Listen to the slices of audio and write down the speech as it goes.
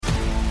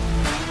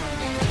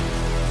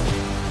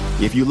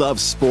If you love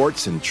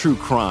sports and true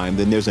crime,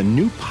 then there's a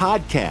new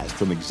podcast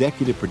from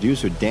executive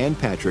producer Dan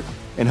Patrick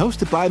and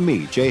hosted by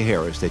me, Jay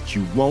Harris, that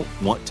you won't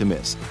want to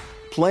miss.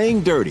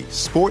 Playing Dirty: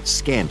 Sports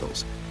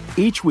Scandals.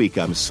 Each week,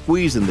 I'm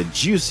squeezing the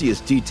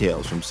juiciest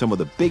details from some of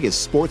the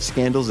biggest sports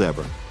scandals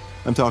ever.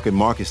 I'm talking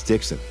Marcus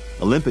Dixon,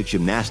 Olympic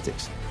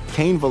gymnastics,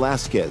 Cain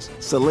Velasquez,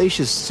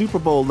 salacious Super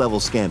Bowl-level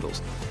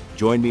scandals.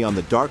 Join me on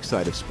the dark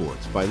side of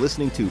sports by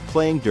listening to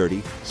Playing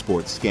Dirty: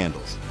 Sports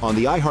Scandals on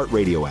the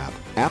iHeartRadio app,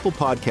 Apple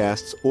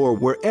Podcasts, or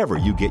wherever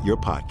you get your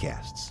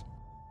podcasts.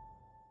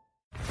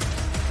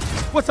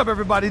 What's up,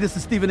 everybody? This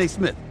is Stephen A.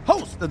 Smith,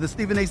 host of the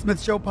Stephen A.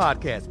 Smith Show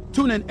podcast.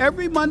 Tune in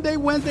every Monday,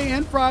 Wednesday,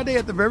 and Friday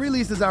at the very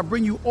least as I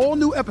bring you all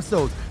new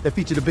episodes that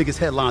feature the biggest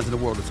headlines in the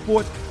world of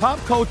sports, pop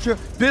culture,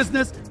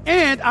 business,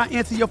 and I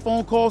answer your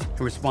phone calls and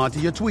respond to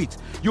your tweets.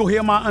 You'll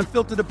hear my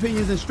unfiltered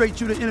opinions and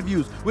straight-shooter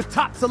interviews with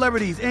top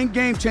celebrities and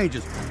game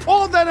changers.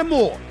 All that and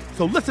more.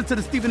 So listen to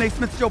the Stephen A.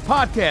 Smith Show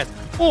podcast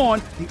on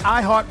the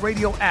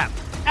iHeartRadio app,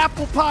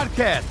 Apple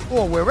Podcasts,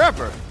 or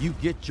wherever you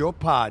get your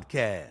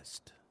podcast.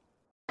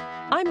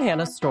 I'm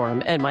Hannah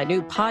Storm, and my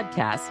new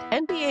podcast,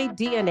 NBA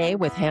DNA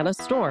with Hannah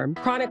Storm,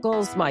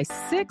 chronicles my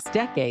 6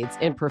 decades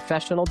in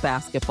professional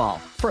basketball.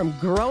 From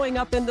growing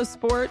up in the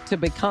sport to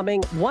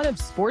becoming one of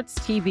sports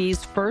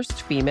TV's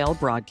first female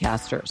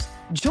broadcasters.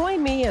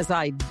 Join me as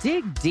I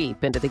dig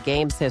deep into the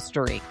game's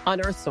history,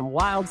 unearth some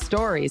wild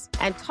stories,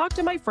 and talk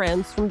to my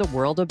friends from the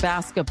world of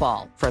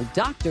basketball, from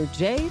Dr.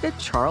 J to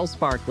Charles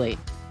Barkley.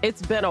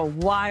 It's been a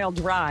wild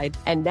ride,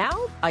 and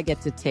now I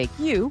get to take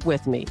you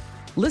with me.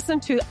 Listen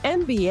to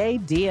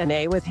NBA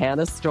DNA with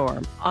Hannah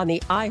Storm on the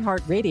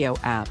iHeartRadio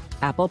app,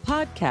 Apple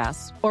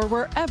Podcasts, or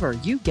wherever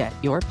you get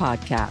your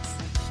podcasts.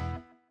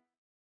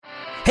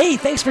 Hey,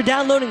 thanks for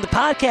downloading the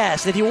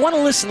podcast. If you want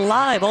to listen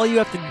live, all you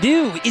have to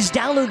do is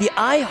download the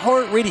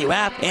iHeartRadio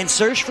app and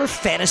search for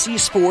Fantasy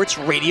Sports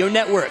Radio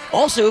Network.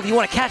 Also, if you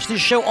want to catch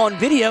this show on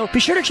video, be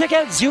sure to check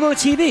out Zumo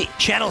TV,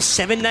 channel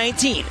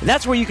 719.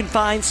 That's where you can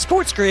find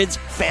Sports Grid's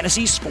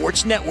Fantasy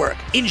Sports Network.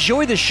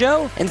 Enjoy the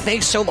show, and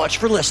thanks so much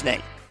for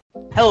listening.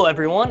 Hello,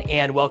 everyone,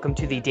 and welcome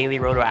to the Daily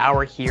Roto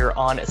Hour here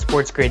on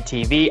Sports Grid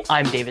TV.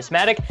 I'm Davis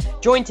Maddock,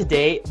 joined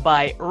today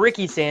by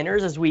Ricky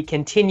Sanders as we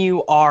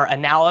continue our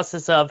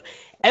analysis of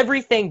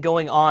everything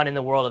going on in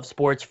the world of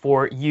sports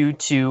for you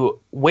to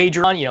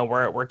wager on. You know,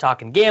 we're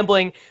talking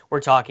gambling, we're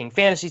talking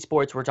fantasy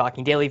sports, we're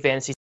talking daily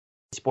fantasy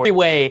sports. Every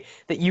way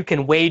that you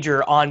can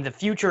wager on the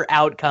future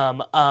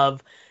outcome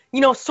of, you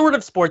know, sort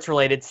of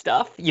sports-related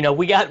stuff. You know,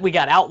 we got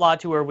Outlaw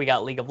Tour, we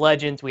got League of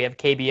Legends, we have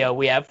KBO,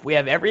 we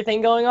have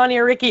everything going on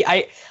here, Ricky.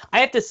 I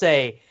have to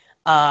say,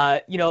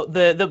 you know,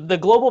 the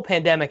global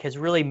pandemic has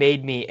really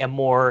made me a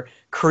more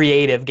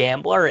creative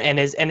gambler and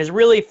has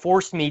really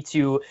forced me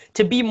to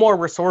be more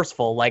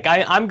resourceful. Like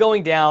I'm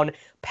going down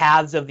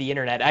paths of the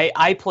internet.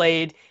 I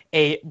played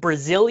a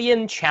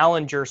Brazilian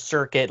Challenger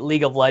Circuit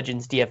League of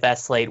Legends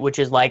DFS slate, which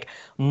is like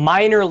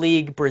minor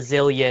league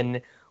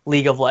Brazilian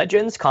League of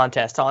Legends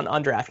contest on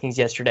DraftKings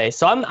yesterday.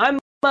 So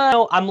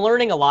I'm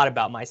learning a lot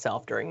about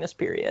myself during this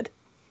period.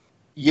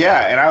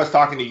 Yeah, and I was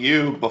talking to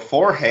you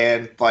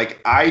beforehand. Like,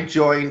 I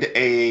joined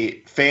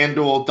a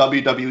FanDuel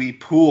WWE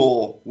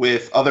pool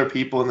with other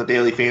people in the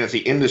daily fantasy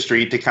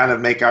industry to kind of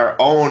make our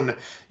own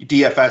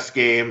DFS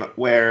game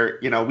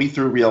where, you know, we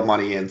threw real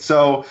money in.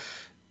 So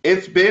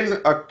it's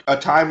been a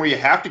time where you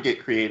have to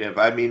get creative.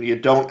 I mean, you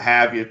don't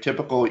have your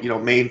typical, you know,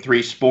 main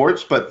 3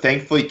 sports, but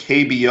thankfully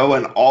KBO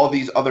and all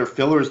these other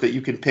fillers that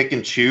you can pick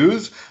and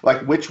choose, like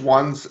which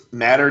ones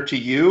matter to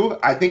you.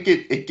 I think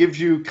it gives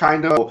you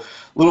kind of a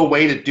little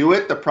way to do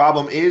it. The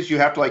problem is you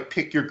have to like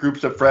pick your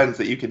groups of friends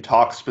that you can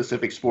talk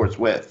specific sports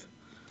with.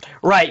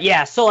 Right,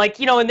 yeah. So, like,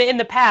 you know, in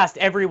the past,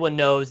 everyone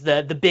knows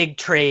the big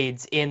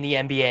trades in the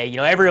NBA. You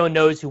know, everyone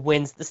knows who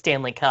wins the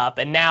Stanley Cup.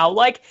 And now,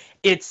 like,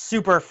 it's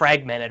super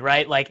fragmented,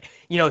 right? Like,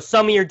 you know,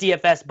 some of your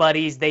DFS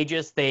buddies, they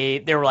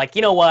were like,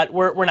 you know what,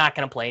 we're not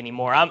going to play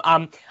anymore.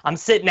 I'm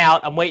sitting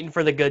out. I'm waiting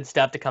for the good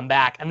stuff to come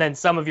back. And then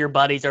some of your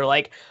buddies are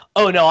like,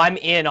 oh no, I'm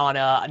in on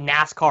a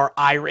NASCAR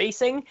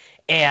iRacing.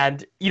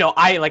 And, you know,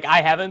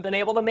 I haven't been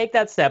able to make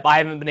that step. I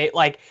haven't been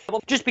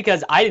just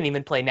because I didn't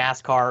even play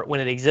NASCAR when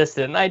it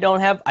existed, and I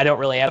don't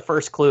really have the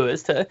first clue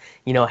as to,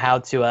 you know, how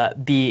to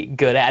be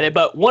good at it.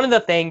 But one of the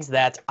things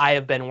that I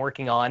have been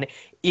working on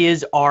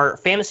is our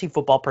fantasy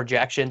football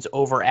projections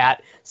over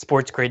at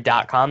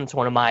sportsgrid.com. It's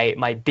one of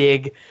my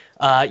big, you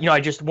know,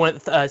 I just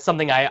want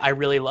something I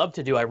really love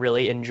to do. I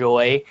really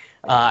enjoy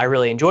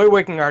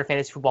working on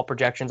fantasy football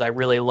projections. I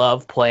really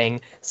love playing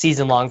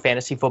season-long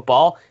fantasy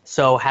football.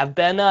 So have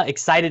been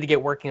excited to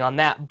get working on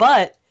that.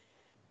 But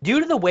due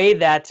to the way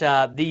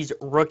that these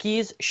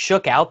rookies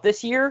shook out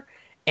this year,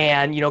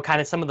 and, you know,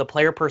 kind of some of the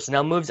player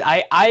personnel moves,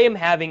 I am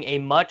having a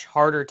much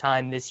harder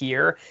time this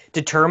year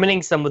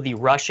determining some of the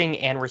rushing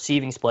and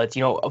receiving splits,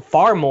 you know,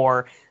 far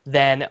more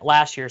than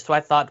last year. So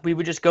I thought we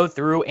would just go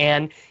through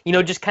and, you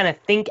know, just kind of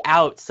think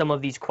out some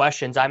of these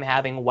questions I'm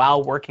having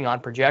while working on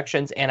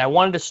projections. And I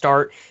wanted to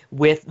start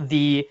with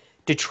the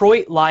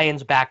Detroit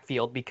Lions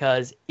backfield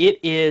because it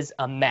is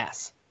a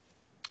mess.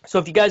 So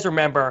if you guys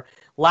remember,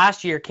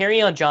 last year,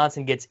 Kerryon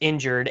Johnson gets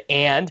injured,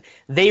 and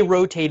they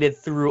rotated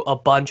through a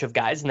bunch of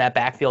guys in that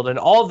backfield, and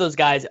all of those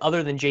guys,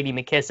 other than J.D.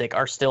 McKissic,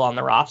 are still on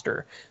the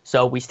roster.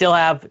 So we still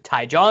have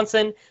Ty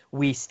Johnson.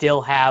 We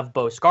still have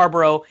Bo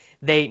Scarborough.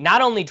 They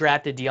not only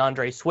drafted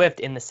DeAndre Swift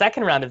in the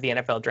second round of the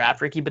NFL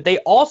draft, Ricky, but they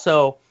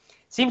also,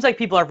 seems like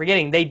people are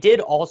forgetting, they did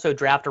also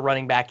draft a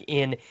running back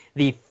in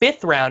the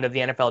 5th round of the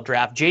NFL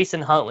draft,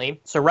 Jason Huntley.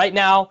 So right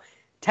now,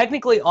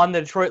 technically on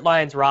the Detroit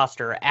Lions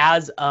roster,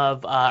 as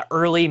of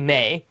early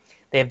May,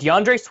 they have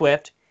DeAndre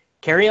Swift,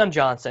 Kerryon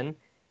Johnson,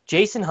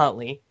 Jason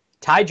Huntley,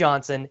 Ty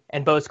Johnson,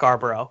 and Bo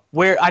Scarborough.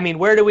 Where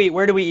do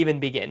we even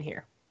begin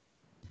here?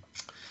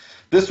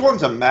 This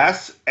one's a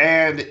mess,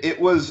 and it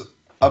was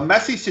a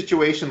messy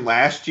situation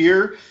last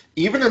year,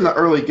 even in the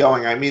early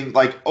going. I mean,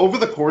 like, over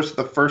the course of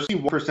the first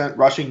 1%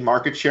 rushing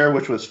market share,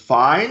 which was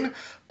fine,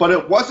 but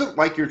it wasn't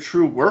like your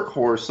true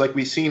workhorse like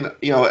we've seen,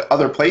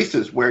 other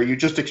places where you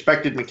just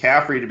expected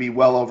McCaffrey to be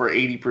well over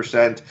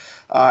 80%,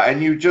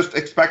 and you just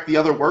expect the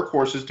other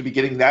workhorses to be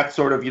getting that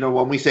sort of,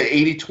 when we say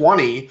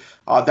 80-20,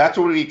 that's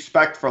what we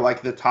expect for,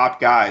 like, the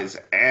top guys.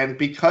 And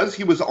because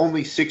he was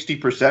only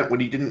 60% when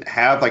he didn't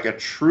have, like, a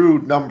true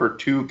number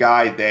 2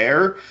 guy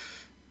there,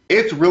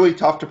 it's really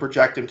tough to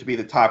project him to be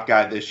the top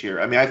guy this year.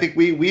 I mean, I think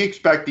we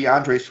expect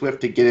DeAndre Swift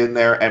to get in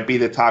there and be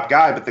the top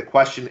guy, but the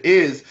question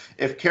is,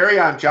 if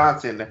Kerryon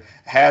Johnson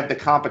had the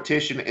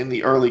competition in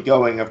the early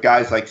going of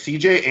guys like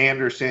C.J.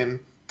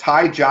 Anderson,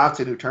 Ty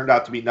Johnson, who turned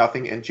out to be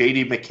nothing, and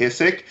J.D.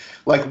 McKissic,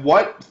 like,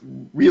 what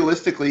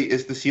realistically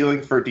is the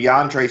ceiling for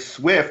DeAndre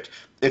Swift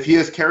if he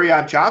has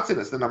Kerryon Johnson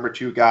as the number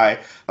 2 guy?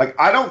 Like,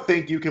 I don't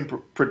think you can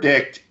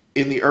predict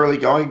in the early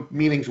going,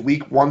 meanings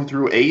week 1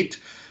 through 8,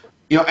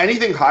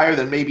 anything higher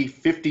than maybe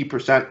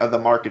 50% of the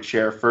market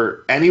share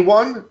for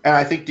anyone. And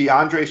I think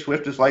DeAndre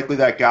Swift is likely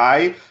that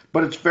guy,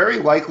 but it's very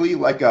likely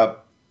like a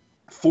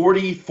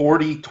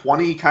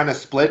 40-40-20 kind of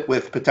split,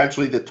 with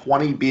potentially the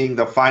 20 being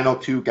the final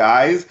 2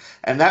 guys.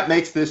 And that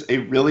makes this a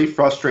really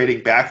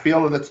frustrating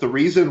backfield. And it's the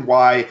reason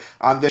why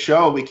on this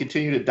show we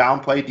continue to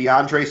downplay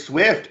DeAndre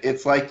Swift.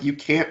 It's like you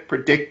can't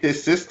predict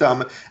this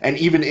system. And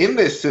even in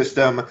this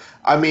system,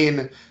 I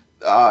mean,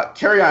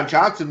 Kerryon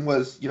Johnson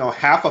was,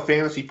 half a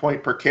fantasy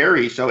point per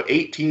carry, so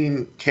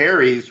 18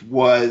 carries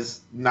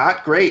was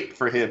not great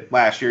for him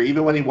last year,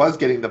 even when he was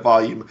getting the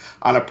volume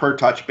on a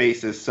per-touch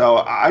basis. So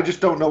I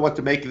just don't know what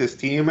to make of this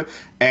team,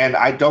 and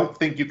I don't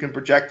think you can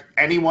project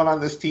anyone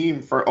on this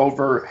team for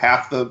over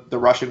half the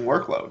rushing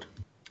workload.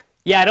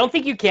 Yeah, I don't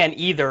think you can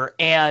either.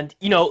 And,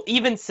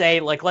 even say,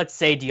 like, let's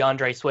say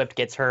DeAndre Swift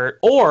gets hurt,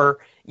 or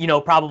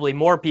probably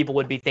more people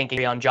would be thinking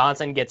Kerryon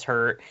Johnson gets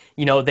hurt.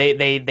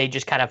 They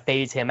just kind of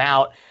phase him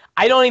out.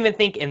 I don't even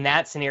think in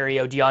that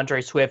scenario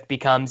DeAndre Swift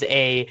becomes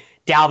a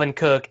Dalvin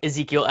Cook,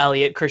 Ezekiel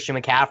Elliott, Christian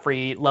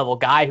McCaffrey level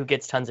guy who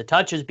gets tons of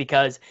touches,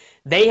 because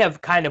they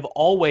have kind of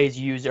always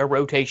used a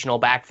rotational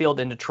backfield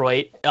in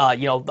Detroit.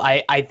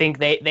 I think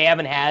they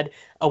haven't had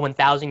a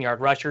 1,000-yard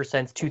rusher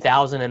since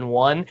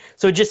 2001.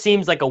 So it just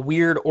seems like a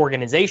weird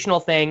organizational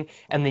thing.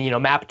 And then,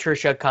 Matt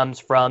Patricia comes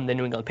from the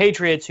New England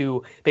Patriots,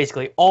 who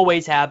basically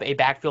always have a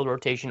backfield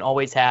rotation,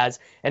 always has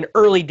an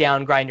early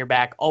down grinder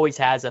back, always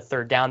has a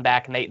third down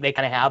back, and they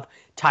kind of have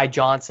Ty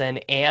Johnson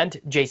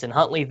and Jason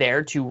Huntley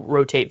there to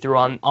rotate through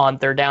on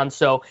third down.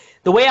 So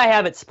the way I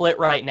have it split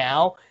right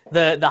now,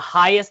 the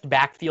highest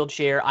backfield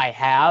share I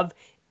have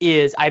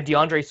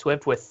DeAndre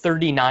Swift with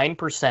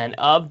 39%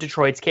 of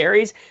Detroit's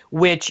carries,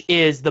 which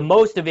is the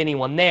most of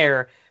anyone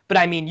there. But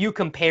I mean, you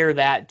compare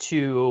that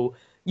to,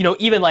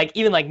 even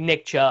like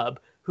Nick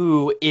Chubb,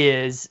 who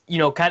is,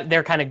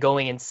 they're kind of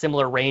going in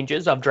similar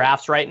ranges of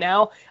drafts right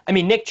now. I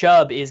mean, Nick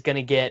Chubb is going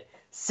to get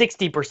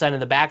 60% of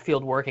the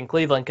backfield work in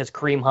Cleveland because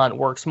Kareem Hunt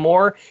works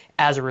more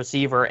as a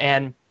receiver.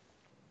 And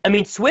I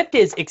mean, Swift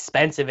is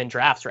expensive in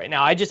drafts right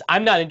now.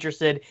 I'm not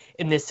interested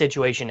in this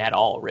situation at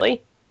all,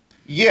 really.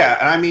 Yeah,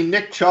 and I mean,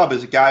 Nick Chubb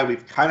is a guy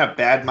we've kind of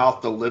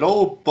badmouthed a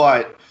little,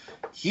 but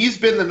he's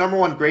been the number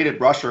 1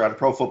 graded rusher on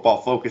Pro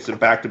Football Focus in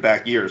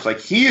back-to-back years. Like,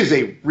 he is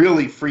a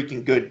really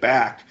freaking good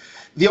back.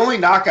 The only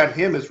knock on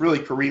him is really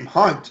Kareem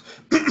Hunt,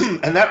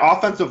 and that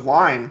offensive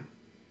line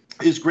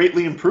is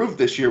greatly improved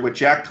this year with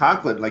Jack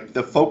Conklin, like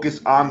the focus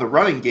on the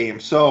running game.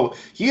 So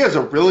he has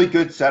a really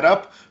good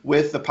setup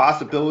with the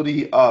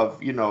possibility of,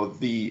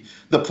 the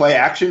play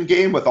action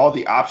game with all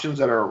the options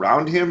that are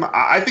around him.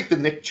 I think the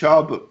Nick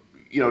Chubb,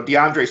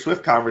 DeAndre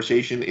Swift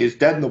conversation is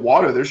dead in the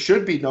water. There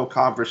should be no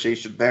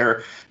conversation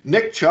there.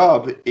 Nick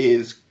Chubb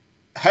is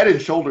head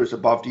and shoulders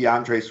above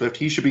DeAndre Swift.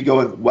 He should be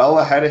going well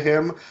ahead of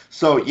him.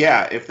 So,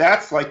 yeah, if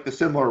that's like the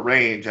similar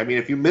range, I mean,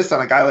 if you miss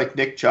on a guy like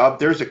Nick Chubb,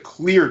 there's a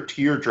clear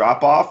tier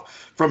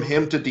drop-off from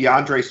him to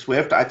DeAndre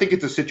Swift. I think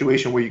it's a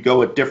situation where you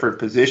go a different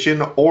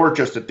position or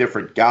just a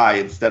different guy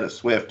instead of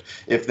Swift,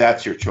 if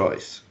that's your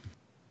choice.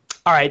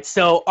 All right,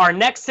 so our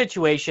next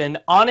situation,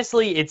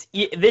 honestly,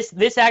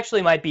 this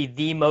actually might be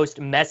the most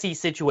messy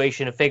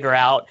situation to figure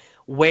out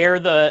where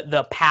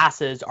the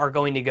passes are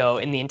going to go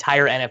in the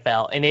entire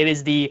NFL, and it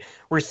is the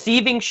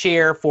receiving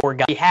share for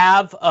guys. We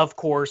have, of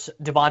course,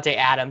 Davante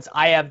Adams.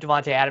 I have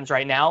Davante Adams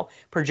right now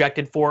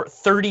projected for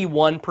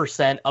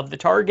 31% of the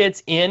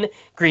targets in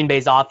Green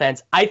Bay's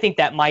offense. I think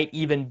that might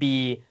even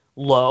be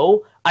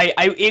low.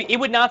 It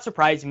would not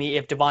surprise me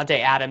if Davante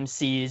Adams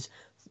sees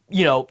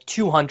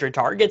 200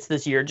 targets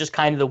this year, just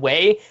kind of the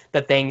way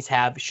that things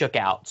have shook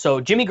out. So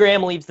Jimmy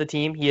Graham leaves the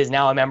team. He is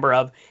now a member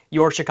of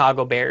your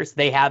Chicago Bears.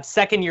 They have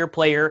second-year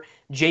player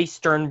Jace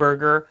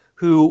Sternberger,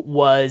 who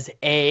was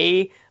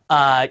a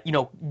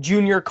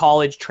junior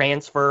college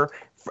transfer.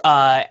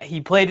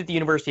 He played at the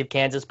University of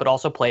Kansas, but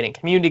also played in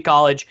community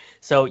college.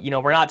 So,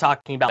 we're not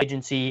talking about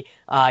agency.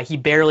 He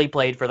barely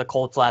played for the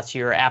Colts last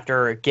year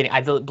after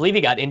I believe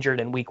he got injured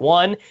in week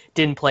 1,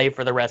 didn't play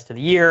for the rest of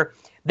the year.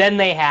 Then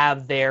they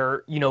have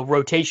their,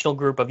 rotational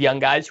group of young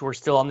guys who are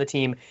still on the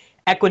team.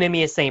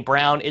 Equanimeous St.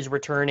 Brown is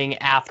returning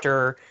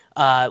after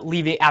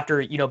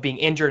being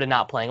injured and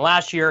not playing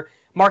last year.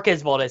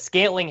 Marquez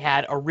Valdes-Scantling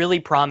had a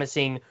really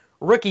promising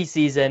rookie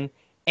season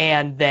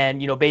and then,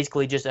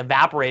 basically just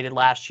evaporated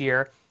last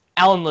year.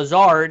 Allen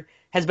Lazard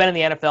has been in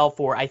the NFL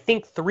for, I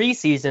think, 3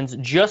 seasons,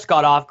 just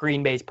got off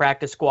Green Bay's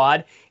practice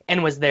squad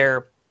and was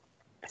their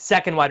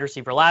second wide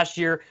receiver last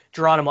year.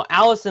 Geronimo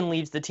Allison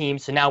leaves the team,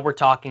 so now we're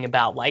talking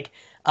about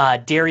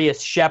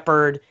Darius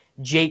Shepard,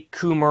 Jake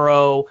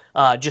Kumaro,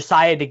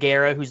 Josiah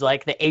DeGuara, who's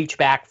like the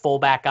H-back,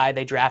 fullback guy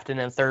they drafted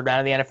in the 3rd round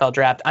of the NFL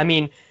draft. I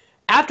mean,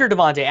 after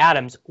Davante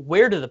Adams,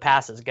 where do the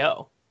passes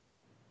go?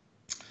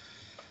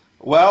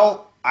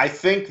 Well, I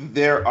think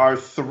there are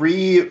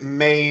 3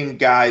 main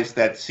guys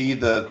that see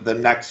the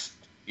next,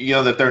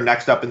 that they're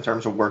next up in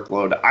terms of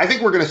workload. I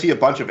think we're going to see a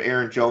bunch of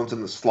Aaron Jones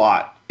in the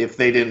slot if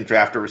they didn't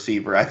draft a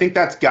receiver. I think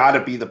that's got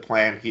to be the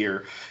plan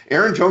here.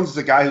 Aaron Jones is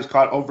a guy who's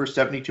caught over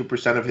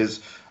 72% of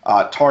his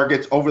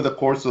targets over the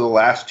course of the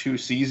last 2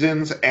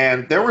 seasons,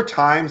 and there were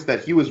times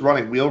that he was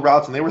running wheel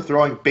routes and they were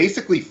throwing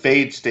basically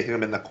fades to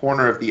him in the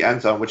corner of the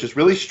end zone, which is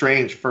really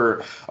strange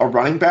for a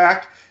running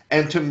back.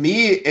 And to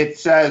me, it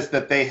says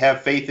that they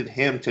have faith in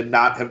him to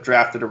not have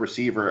drafted a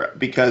receiver,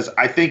 because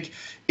I think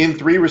in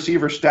 3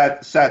 receiver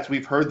sets,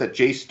 we've heard that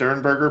Jace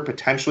Sternberger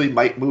potentially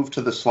might move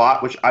to the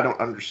slot, which I don't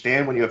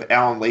understand when you have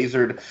Allen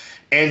Lazard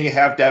and you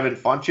have Devin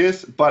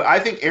Funchess. But I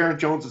think Aaron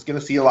Jones is going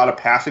to see a lot of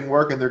passing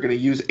work, and they're going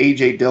to use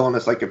A.J. Dillon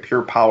as like a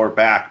pure power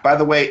back. By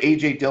the way,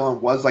 A.J.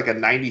 Dillon was like a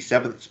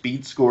 97th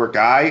speed score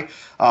guy.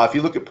 If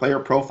you look at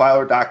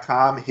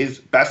playerprofiler.com, his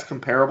best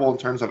comparable in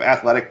terms of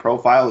athletic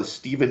profile is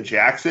Steven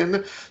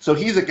Jackson. So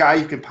he's a guy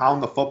you can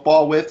pound the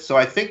football with. So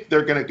I think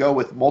they're going to go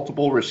with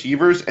multiple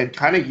receivers and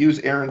kind of use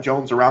Aaron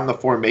Jones around the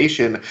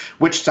formation,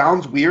 which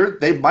sounds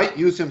weird. They might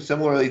use him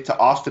similarly to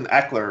Austin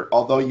Eckler,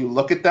 although you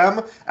look at them,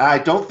 and I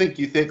don't think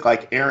you think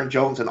like Aaron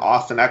Jones and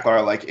Austin Eckler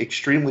are like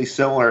extremely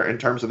similar in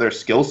terms of their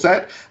skill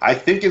set. I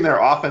think in their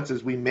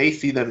offenses, we may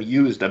see them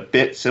used a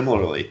bit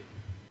similarly.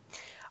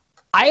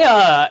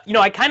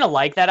 I kind of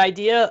like that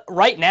idea.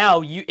 Right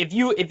now, if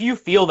you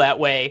feel that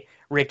way,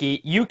 Ricky,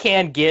 you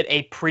can get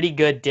a pretty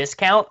good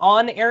discount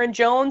on Aaron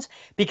Jones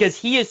because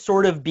he is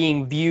sort of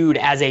being viewed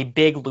as a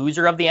big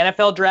loser of the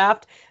NFL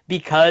draft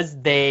because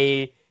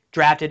they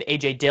drafted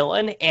A.J.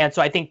 Dillon. And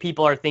so I think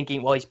people are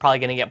thinking, well, he's probably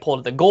going to get pulled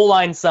at the goal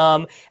line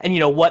some. And,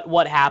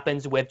 what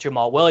happens with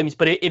Jamal Williams.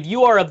 But if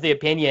you are of the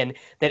opinion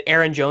that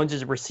Aaron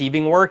Jones'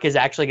 receiving work is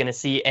actually going to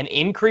see an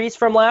increase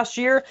from last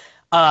year,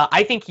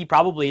 I think he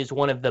probably is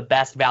one of the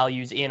best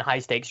values in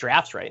high-stakes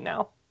drafts right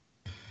now.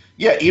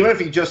 Yeah, even if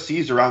he just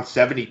sees around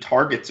 70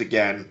 targets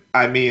again,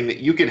 I mean,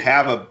 you could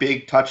have a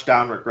big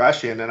touchdown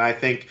regression, and I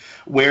think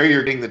where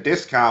you're getting the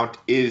discount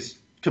is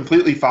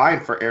completely fine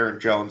for Aaron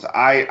Jones.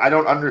 I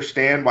don't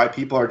understand why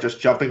people are just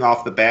jumping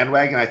off the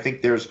bandwagon. I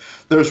think there's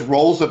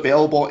roles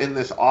available in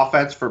this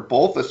offense for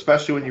both,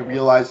 especially when you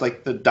realize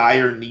like the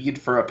dire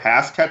need for a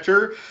pass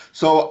catcher.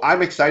 So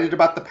I'm excited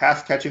about the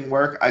pass catching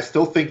work. I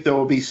still think there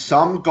will be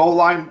some goal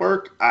line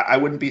work. I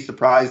wouldn't be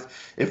surprised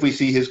if we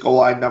see his goal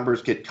line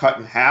numbers get cut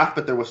in half,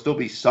 but there will still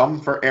be some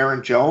for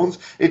Aaron Jones.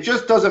 It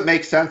just doesn't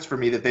make sense for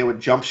me that they would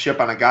jump ship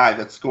on a guy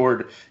that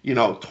scored,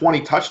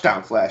 20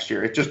 touchdowns last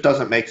year. It just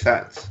doesn't make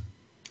sense.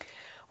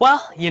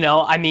 Well,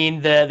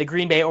 the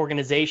Green Bay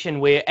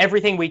organization,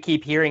 everything we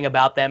keep hearing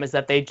about them is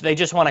that they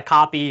just want to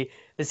copy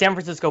the San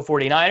Francisco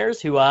 49ers,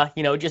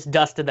 who, just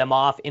dusted them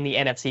off in the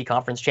NFC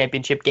Conference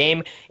Championship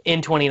game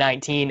in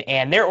 2019.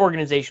 And their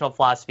organizational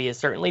philosophy has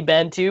certainly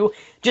been to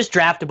just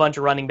draft a bunch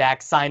of running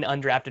backs, sign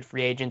undrafted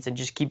free agents, and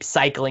just keep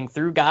cycling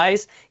through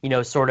guys,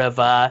 sort of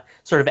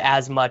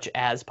as much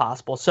as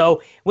possible.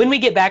 So when we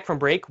get back from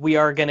break, we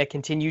are going to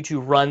continue to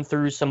run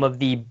through some of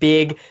the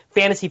big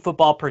fantasy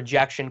football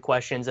projection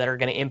questions that are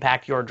going to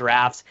impact your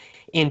drafts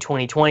in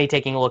 2020,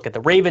 taking a look at the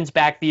Ravens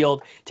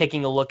backfield,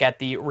 taking a look at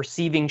the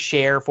receiving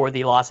share for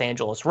the Los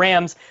Angeles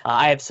Rams.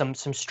 I have some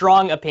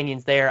strong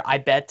opinions there. I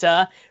bet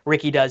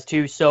Ricky does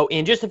too. So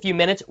in just a few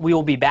minutes, we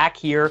will be back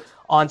here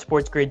on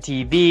Sports Grid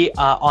TV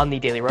on the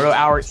Daily Roto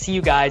Hour. See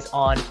you guys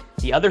on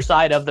the other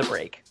side of the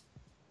break.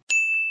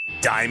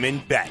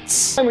 Diamond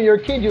Bets. When you're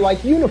a kid, you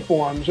like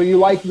uniforms or you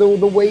like the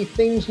way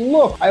things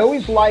look. I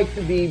always liked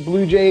the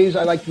Blue Jays.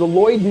 I liked the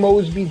Lloyd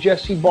Moseby,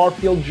 Jesse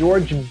Barfield,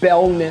 George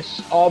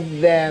Bell-ness of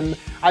them.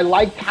 I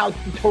liked how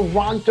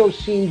Toronto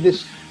seemed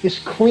this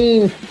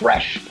clean,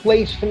 fresh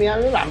place to me.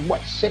 I don't know,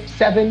 I'm 6,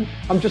 7.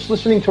 I'm just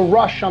listening to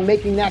Rush. I'm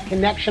making that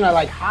connection. I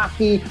like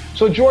hockey.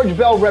 So George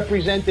Bell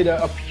represented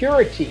a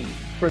purity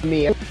for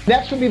me. And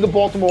next would be the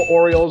Baltimore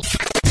Orioles.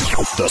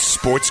 The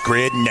Sports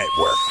Grid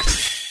Network.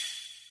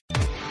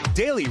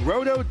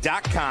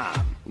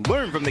 DailyRoto.com.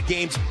 Learn from the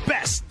game's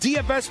best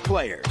DFS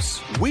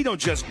players. We don't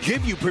just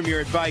give you premier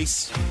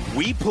advice,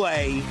 we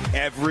play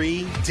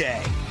every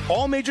day.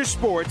 All major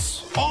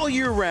sports, all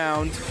year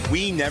round,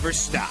 we never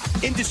stop.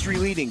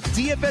 Industry-leading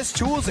DFS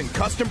tools and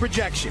custom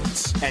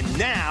projections. And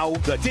now,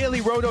 the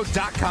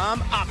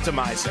DailyRoto.com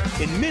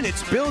Optimizer. In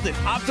minutes, build and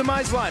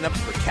optimize lineups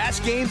for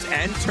cash games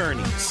and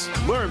tourneys.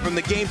 Learn from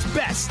the game's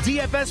best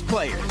DFS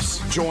players.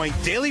 Join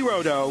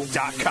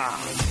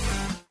DailyRoto.com.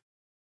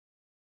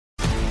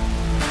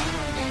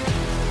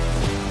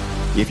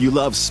 If you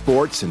love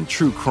sports and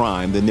true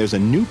crime, then there's a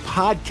new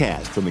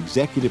podcast from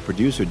executive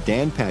producer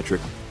Dan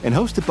Patrick and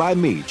hosted by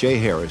me, Jay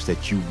Harris,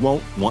 that you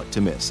won't want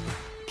to miss.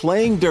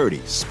 Playing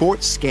Dirty: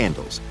 Sports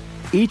Scandals.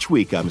 Each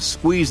week, I'm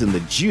squeezing the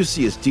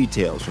juiciest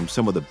details from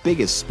some of the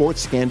biggest sports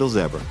scandals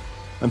ever.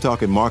 I'm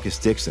talking Marcus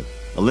Dixon,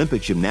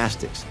 Olympic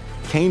gymnastics,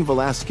 Cain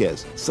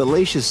Velasquez,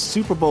 salacious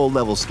Super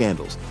Bowl-level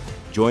scandals.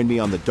 Join me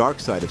on the dark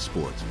side of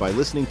sports by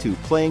listening to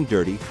Playing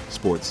Dirty: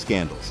 Sports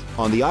Scandals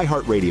on the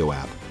iHeartRadio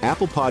app,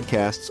 Apple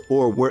Podcasts,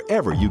 or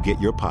wherever you get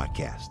your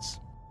podcasts.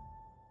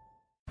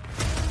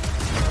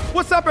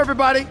 What's up,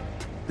 everybody?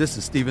 This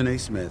is Stephen A.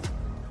 Smith.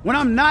 When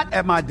I'm not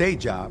at my day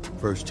job,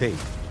 First Take,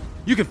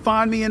 you can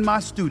find me in my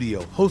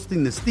studio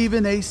hosting the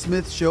Stephen A.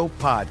 Smith Show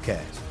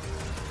podcast.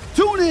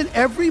 Tune in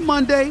every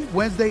Monday,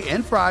 Wednesday,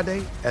 and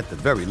Friday, at the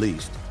very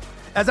least,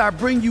 as I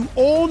bring you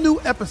all new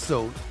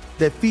episodes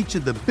that feature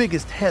the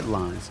biggest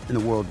headlines in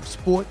the world of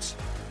sports,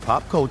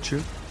 pop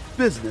culture,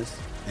 business,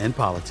 and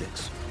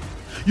politics.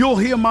 You'll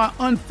hear my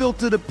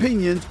unfiltered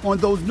opinions on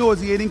those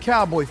nauseating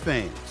Cowboy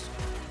fans,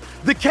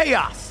 the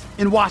chaos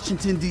in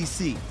Washington,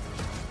 D.C.,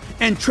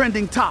 and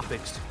trending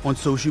topics on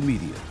social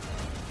media,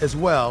 as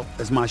well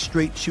as my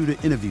straight shooter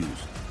interviews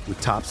with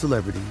top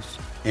celebrities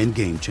and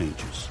game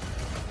changers.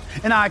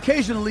 And I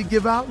occasionally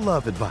give out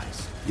love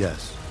advice.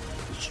 Yes,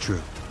 it's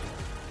true.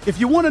 If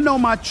you want to know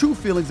my true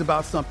feelings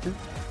about something,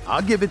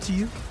 I'll give it to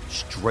you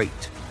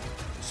straight.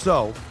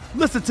 So,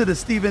 listen to the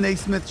Stephen A.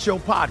 Smith Show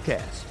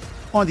podcast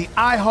on the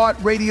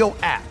iHeartRadio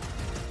app,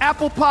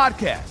 Apple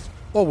Podcasts,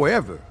 or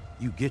wherever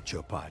you get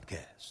your podcast.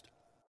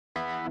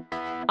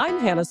 I'm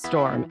Hannah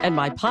Storm, and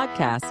my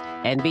podcast,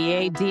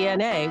 NBA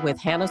DNA with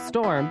Hannah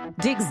Storm,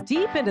 digs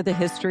deep into the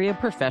history of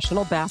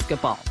professional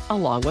basketball,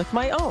 along with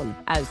my own,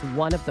 as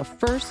one of the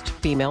first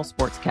female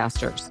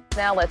sportscasters.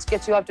 Now let's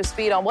get you up to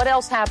speed on what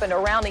else happened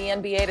around the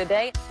NBA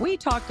today. We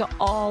talk to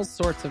all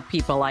sorts of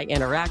people I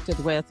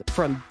interacted with,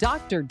 from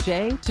Dr.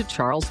 J to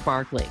Charles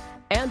Barkley,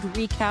 and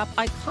recap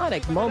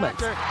iconic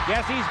moments.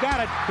 Yes, he's got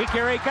it.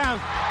 Here he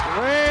comes.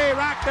 Way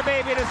rock the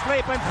baby to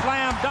sleep and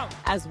slam dunk.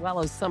 As well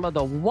as some of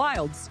the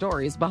wild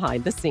stories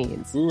behind the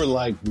scenes. We were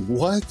like,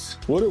 what?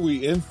 What are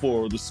we in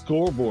for? The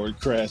scoreboard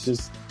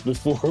crashes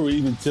before we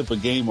even tip a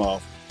game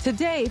off.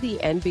 Today, the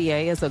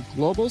NBA is a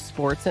global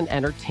sports and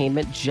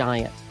entertainment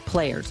giant.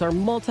 Players are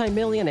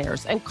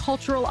multimillionaires and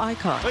cultural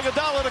icons.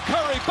 Iguodala to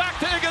Curry, back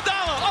to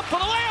Iguodala, up for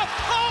the layup.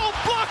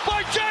 Oh, blocked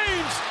by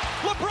James.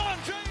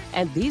 LeBron James.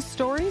 And these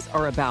stories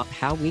are about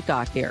how we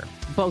got here,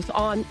 both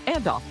on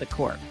and off the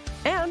court.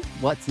 And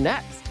what's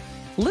next?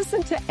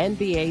 Listen to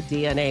NBA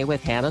DNA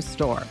with Hannah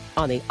Storm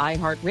on the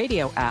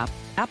iHeartRadio app,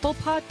 Apple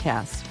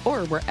Podcasts,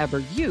 or wherever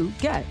you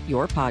get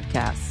your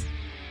podcasts.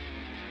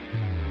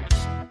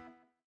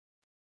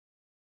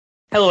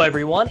 Hello,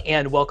 everyone,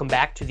 and welcome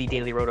back to the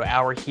Daily Roto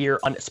Hour here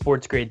on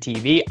Sports Grid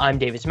TV. I'm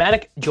Davis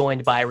Maddock,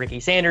 joined by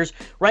Ricky Sanders.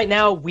 Right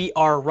now, we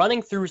are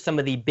running through some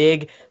of the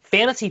big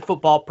fantasy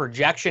football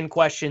projection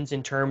questions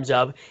in terms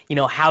of,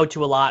 how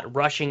to allot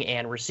rushing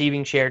and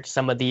receiving share to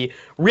some of the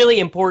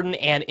really important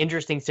and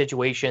interesting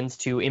situations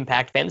to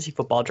impact fantasy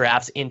football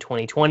drafts in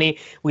 2020.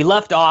 We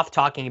left off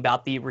talking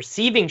about the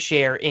receiving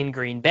share in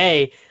Green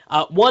Bay.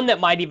 One that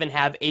might even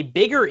have a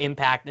bigger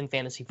impact in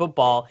fantasy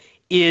football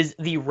is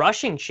the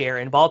rushing share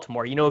in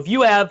Baltimore. If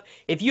you have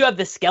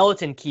the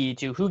skeleton key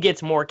to who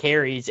gets more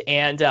carries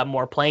and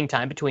more playing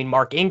time between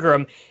Mark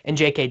Ingram and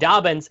J.K.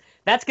 Dobbins,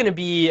 that's going to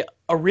be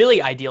a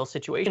really ideal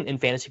situation in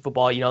fantasy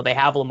football. They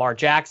have Lamar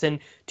Jackson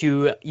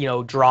to,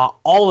 draw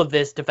all of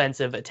this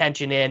defensive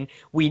attention in.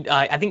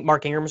 I think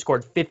Mark Ingram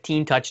scored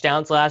 15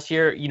 touchdowns last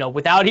year,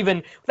 without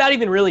even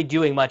really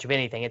doing much of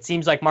anything. It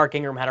seems like Mark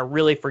Ingram had a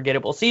really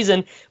forgettable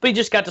season, but he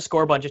just got to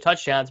score a bunch of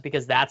touchdowns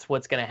because that's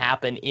what's going to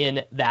happen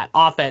in that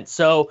offense.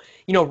 So,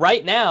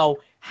 right now,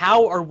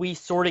 how are we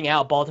sorting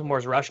out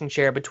Baltimore's rushing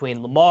share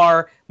between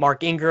Lamar,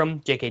 Mark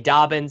Ingram, J.K.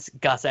 Dobbins,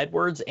 Gus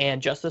Edwards,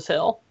 and Justice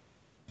Hill?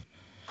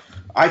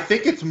 I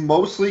think it's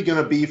mostly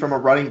going to be from a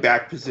running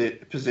back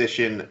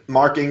position,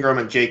 Mark Ingram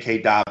and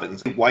J.K.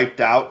 Dobbins.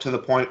 Wiped out to the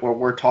point where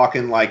we're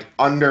talking like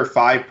under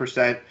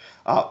 5%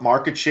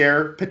 market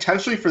share,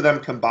 potentially for them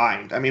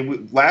combined. I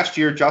mean, last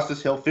year,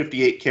 Justice Hill,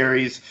 58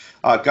 carries,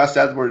 Gus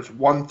Edwards,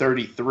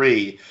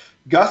 133.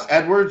 Gus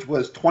Edwards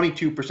was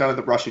 22% of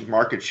the rushing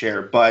market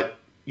share, but,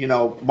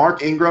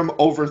 Mark Ingram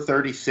over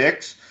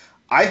 36.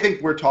 I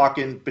think we're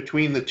talking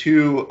between the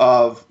two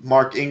of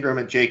Mark Ingram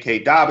and J.K.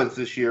 Dobbins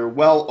this year,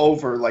 well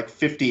over like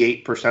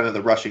 58% of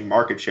the rushing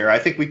market share. I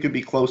think we could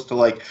be close to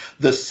like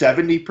the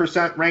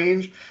 70%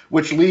 range,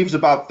 which leaves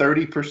about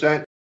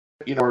 30%,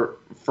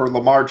 for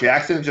Lamar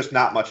Jackson, just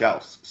not much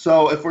else.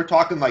 So if we're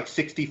talking like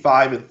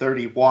 65 and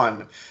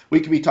 31, we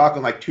could be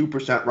talking like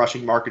 2%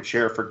 rushing market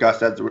share for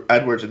Gus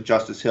Edwards and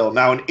Justice Hill.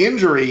 Now, an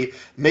injury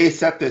may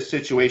set this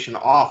situation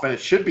off, and it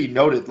should be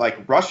noted,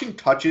 like rushing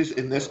touches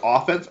in this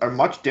offense are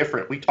much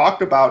different. We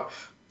talked about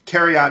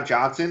Kerryon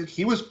Johnson.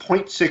 He was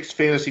 0.6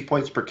 fantasy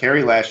points per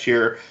carry last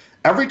year.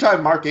 Every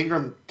time Mark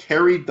Ingram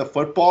carried the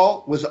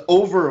football was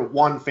over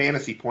 1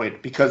 fantasy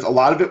point because a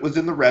lot of it was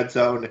in the red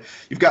zone.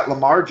 You've got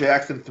Lamar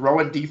Jackson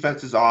throwing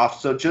defenses off,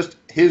 so just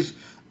his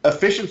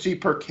efficiency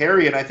per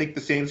carry, and I think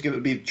the same is going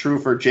to be true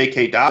for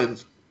J.K.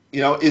 Dobbins,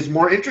 is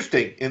more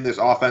interesting in this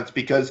offense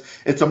because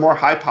it's a more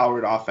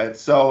high-powered offense.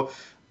 So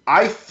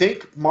I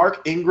think Mark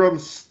Ingram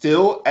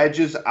still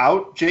edges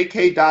out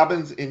J.K.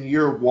 Dobbins in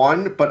year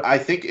 1, but I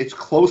think it's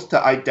close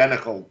to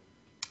identical,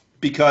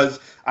 because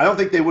I don't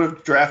think they would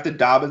have drafted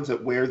Dobbins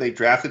at where they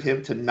drafted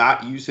him to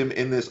not use him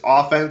in this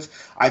offense.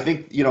 I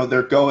think,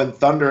 they're going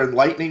thunder and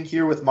lightning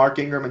here with Mark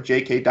Ingram and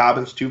J.K.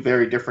 Dobbins, 2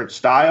 very different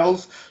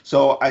styles.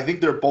 So I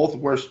think they're both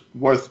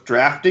worth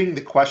drafting.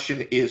 The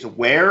question is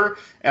where,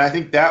 and I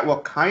think that will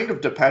kind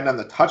of depend on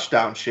the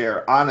touchdown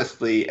share,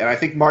 honestly. And I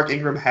think Mark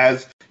Ingram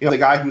has, the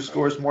guy who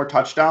scores more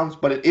touchdowns,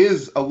 but it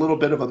is a little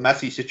bit of a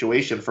messy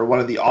situation for one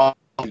of the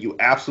offenses you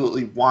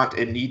absolutely want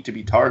and need to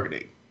be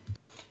targeting.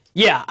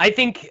 Yeah, I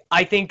think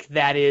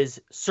that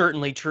is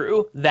certainly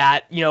true.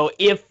 That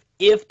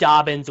if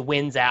Dobbins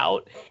wins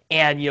out,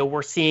 and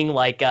we're seeing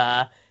like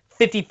a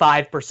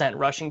 55%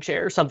 rushing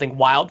share, something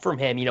wild from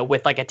him,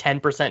 with like a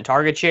 10%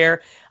 target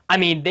share. I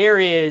mean, there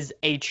is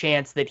a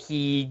chance that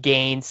he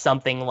gains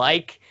something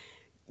like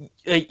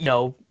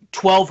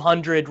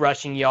 1,200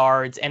 rushing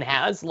yards and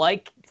has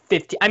like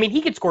 50. I mean,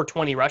 he could score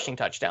 20 rushing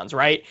touchdowns,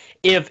 right?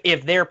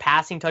 If their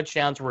passing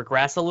touchdowns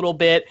regress a little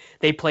bit,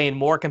 they play in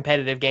more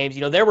competitive games.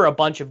 There were a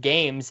bunch of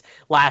games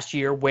last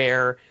year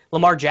where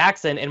Lamar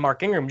Jackson and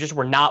Mark Ingram just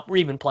were not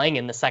even playing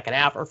in the second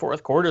half or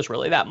fourth quarters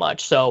really that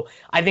much. So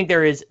I think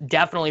there is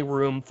definitely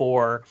room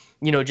for,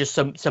 just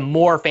some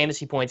more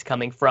fantasy points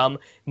coming from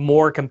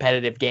more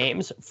competitive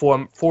games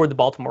for the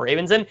Baltimore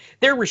Ravens. And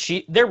their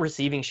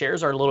receiving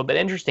shares are a little bit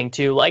interesting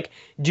too. Like,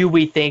 do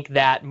we think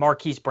that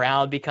Marquise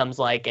Brown becomes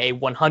like a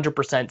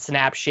 100%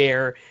 snap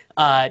share,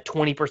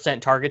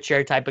 20% target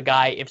share type of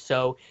guy? If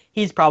so,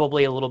 he's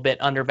probably a little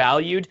bit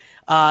undervalued.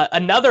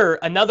 Another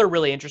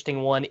really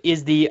interesting one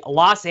is the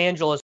Los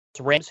Angeles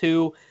Rams,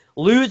 who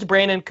lose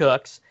Brandon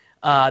Cooks.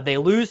 They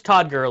lose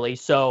Todd Gurley.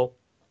 So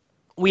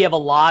we have a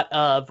lot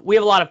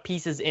of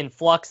pieces in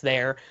flux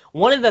there.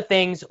 One of the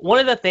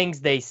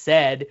things they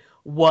said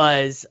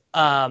was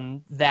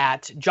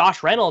that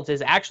Josh Reynolds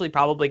is actually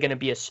probably going to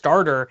be a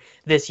starter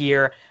this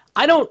year.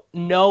 I don't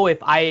know if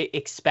I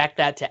expect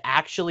that to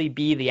actually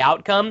be the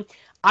outcome.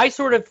 I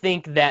sort of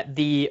think that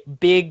the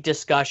big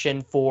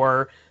discussion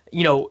for,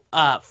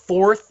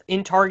 fourth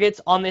in targets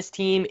on this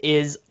team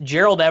is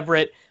Gerald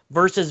Everett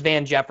versus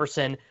Van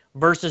Jefferson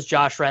versus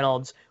Josh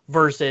Reynolds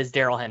versus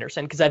Darrell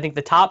Henderson, because I think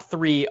the top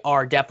 3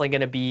 are definitely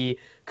going to be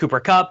Cooper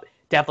Kupp,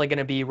 definitely going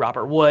to be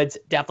Robert Woods,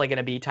 definitely going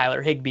to be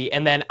Tyler Higbee.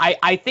 And then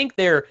I think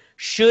there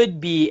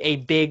should be a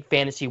big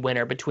fantasy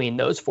winner between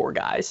those 4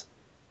 guys.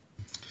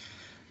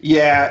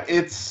 Yeah,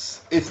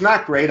 it's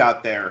not great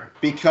out there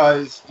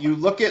because you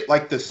look at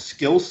like the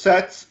skill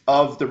sets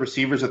of the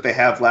receivers that they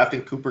have left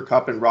in Cooper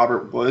Kupp and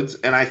Robert Woods,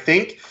 and I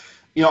think,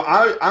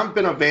 I've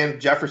been a Van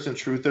Jefferson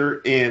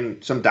truther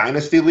in some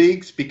dynasty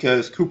leagues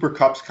because Cooper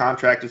Kupp's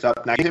contract is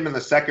up. Now, I get him in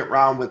the second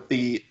round with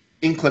the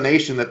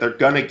inclination that they're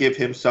going to give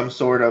him some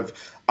sort of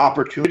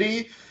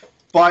opportunity,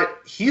 but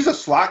he's a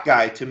slot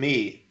guy to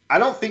me. I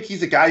don't think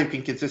he's a guy who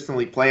can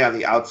consistently play on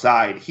the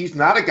outside. He's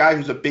not a guy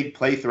who's a big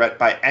play threat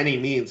by any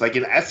means. Like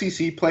in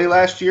SEC play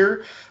last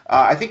year,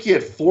 I think he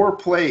had 4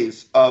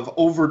 plays of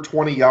over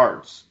 20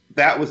 yards.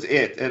 That was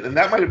it. And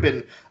that might have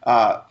been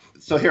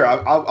so here,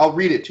 I'll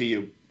read it to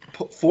you.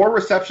 4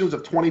 receptions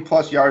of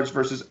 20-plus yards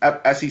versus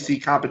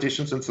SEC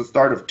competition since the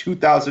start of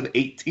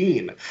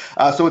 2018.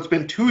 So it's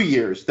been 2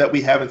 years that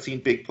we haven't seen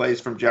big plays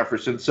from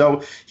Jefferson.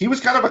 So he was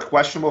kind of a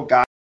questionable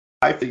guy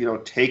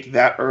to take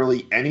that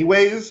early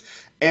anyways.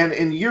 And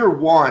in year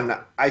 1,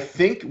 I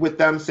think with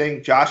them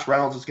saying Josh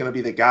Reynolds is going to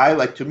be the guy,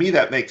 like to me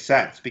that makes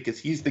sense because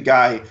he's the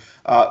guy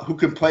who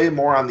can play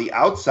more on the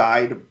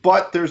outside.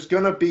 But there's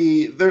going to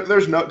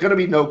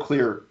be no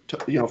clear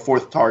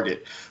fourth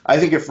target. I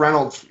think if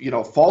Reynolds,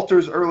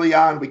 falters early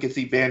on, we could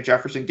see Van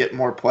Jefferson get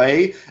more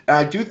play. And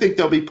I do think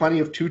there'll be plenty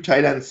of 2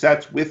 tight end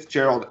sets with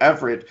Gerald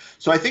Everett.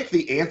 So I think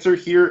the answer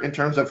here in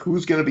terms of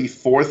who's going to be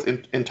fourth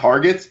in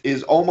targets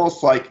is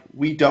almost like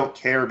we don't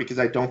care, because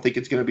I don't think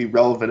it's going to be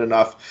relevant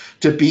enough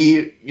to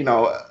be,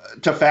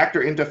 to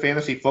factor into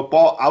fantasy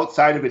football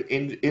outside of an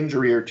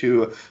injury or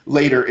two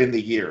later in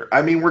the year.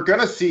 I mean, we're going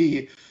to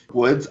see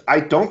Woods. I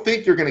don't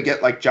think you're going to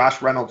get like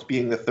Josh Reynolds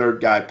being the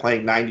third guy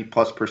playing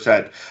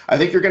 90+%. I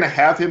think you're going to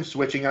have him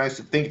switching, and I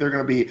think they're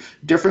going to be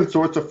different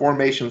sorts of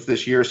formations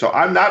this year. So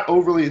I'm not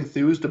overly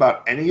enthused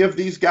about any of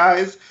these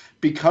guys.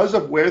 Because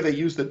of where they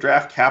use the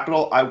draft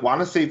capital, I want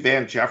to say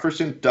Van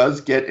Jefferson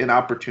does get an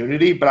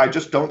opportunity, but I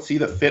just don't see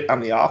the fit on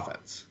the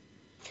offense.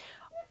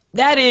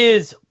 That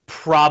is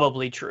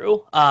probably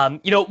true. I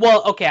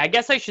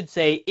guess I should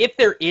say if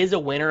there is a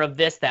winner of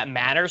this that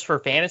matters for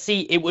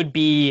fantasy, it would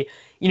be,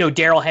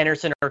 Darrell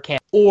Henderson or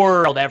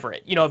Gerald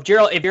Everett. If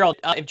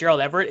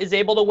Gerald Everett is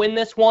able to win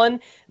this one,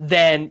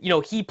 then,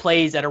 he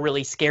plays at a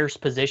really scarce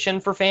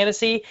position for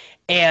fantasy,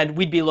 and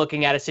we'd be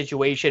looking at a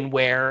situation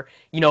where,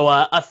 a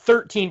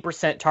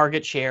 13%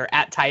 target share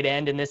at tight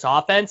end in this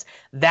offense,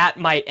 that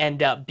might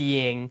end up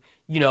being,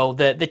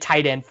 the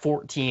tight end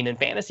 14 in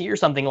fantasy or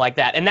something like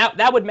that. And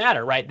that would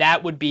matter, right?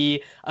 That would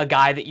be a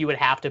guy that you would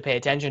have to pay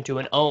attention to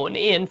and own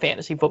in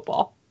fantasy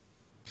football.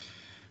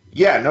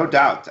 Yeah, no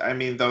doubt. I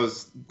mean,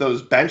 those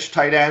bench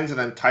tight ends and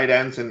then tight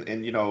ends in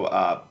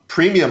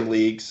premium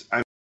leagues,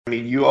 I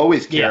mean, you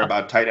always care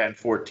about tight end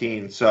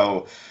 14.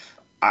 So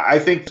I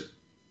think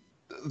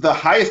the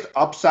highest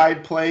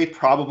upside play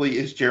probably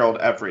is Gerald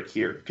Everett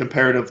here,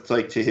 comparative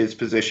to his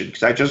position,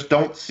 because I just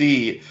don't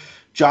see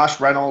Josh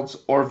Reynolds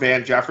or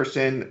Van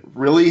Jefferson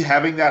really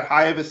having that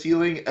high of a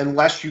ceiling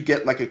unless you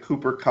get like a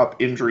Cooper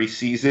Kupp injury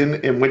season,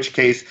 in which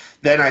case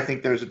then I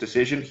think there's a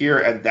decision here,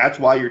 and that's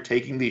why you're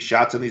taking these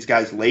shots on these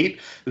guys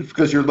late,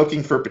 because you're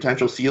looking for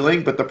potential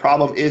ceiling. But the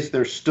problem is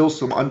there's still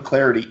some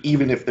unclarity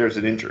even if there's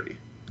an injury.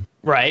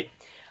 Right.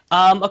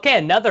 Okay,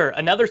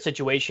 another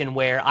situation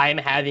where I'm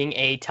having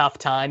a tough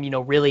time,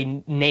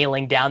 really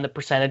nailing down the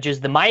percentages,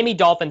 the Miami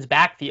Dolphins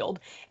backfield.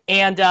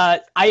 And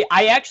I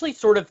actually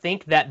sort of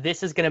think that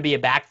this is going to be a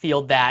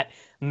backfield that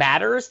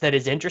matters, that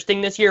is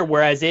interesting this year,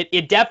 whereas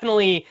it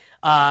definitely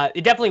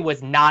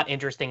was not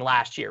interesting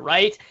last year,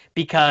 right?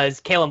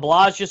 Because Kalen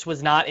Balazs just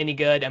was not any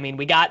good. I mean,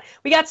 we got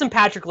some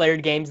Patrick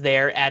Laird games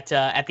there at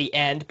the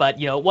end, but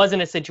it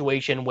wasn't a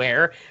situation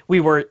where we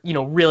were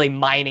really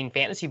mining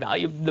fantasy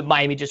value. The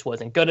Miami just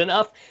wasn't good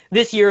enough.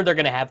 This year they're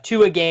going to have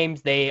Tua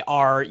games. They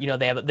are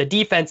they have the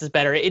defense is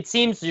better. It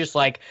seems just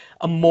like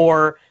a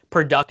more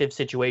productive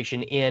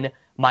situation in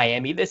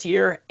Miami this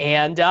year.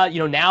 And,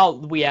 now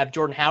we have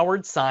Jordan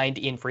Howard signed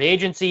in free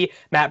agency.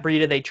 Matt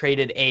Breida, they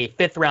traded a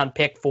 5th-round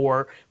pick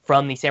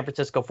from the San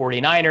Francisco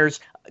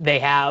 49ers. They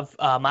have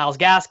Myles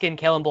Gaskin,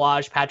 Kalen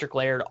Balazs, Patrick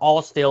Laird,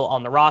 all still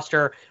on the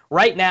roster.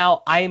 Right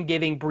now, I am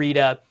giving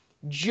Breida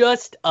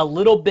just a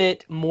little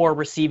bit more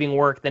receiving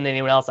work than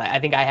anyone else. I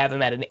think I have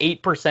him at an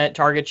 8%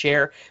 target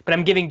share, but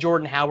I'm giving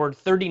Jordan Howard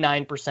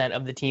 39%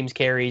 of the team's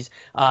carries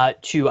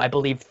to, I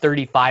believe,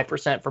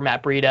 35% for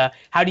Matt Breida.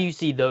 How do you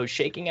see those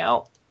shaking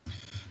out?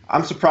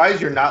 I'm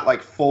surprised you're not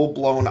like full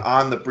blown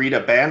on the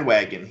Breida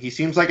bandwagon. He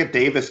seems like a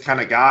Davis kind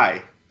of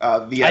guy.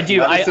 I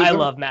do. I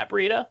love Matt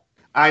Breida.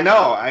 I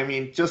know. I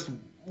mean, just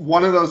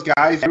one of those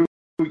guys.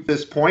 At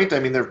this point, I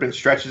mean, there have been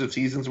stretches of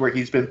seasons where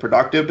he's been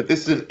productive, but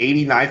this is an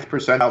 89th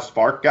percentile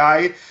spark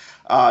guy.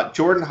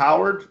 Jordan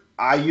Howard,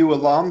 IU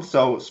alum,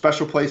 so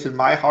special place in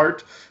my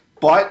heart.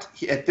 But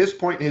at this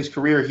point in his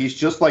career, he's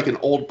just like an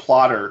old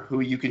plotter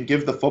who you can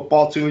give the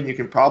football to, and you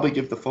can probably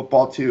give the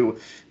football to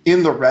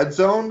in the red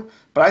zone.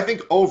 But I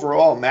think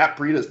overall, Matt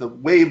Breida is the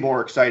way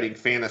more exciting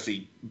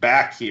fantasy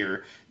back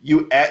here.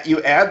 You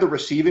add the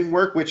receiving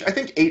work, which I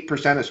think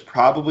 8% is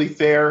probably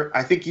fair.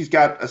 I think he's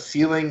got a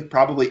ceiling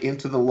probably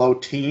into the low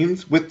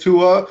teens with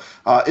Tua.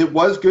 It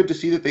was good to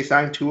see that they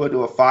signed Tua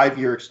to a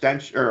 5-year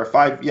extension, or a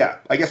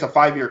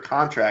 5-year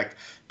contract,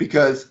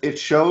 because it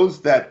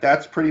shows that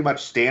that's pretty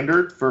much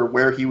standard for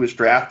where he was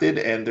drafted,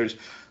 and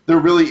there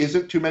really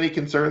isn't too many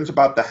concerns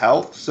about the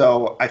health.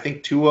 So I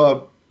think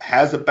Tua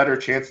has a better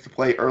chance to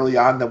play early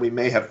on than we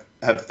may have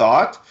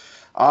thought.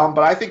 But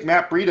I think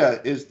Matt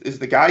Breida is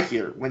the guy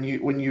here. When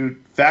you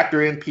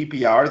factor in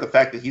PPR, the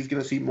fact that he's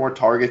going to see more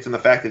targets and the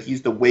fact that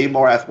he's the way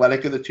more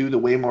athletic of the two, the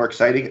way more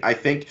exciting, I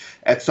think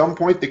at some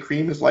point the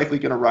cream is likely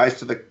going to rise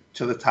to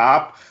the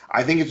top.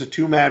 I think it's a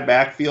two-man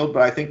backfield,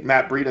 but I think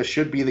Matt Breida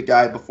should be the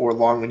guy before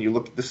long when you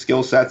look at the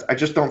skill sets. I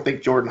just don't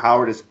think Jordan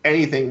Howard is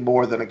anything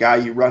more than a guy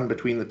you run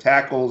between the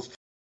tackles.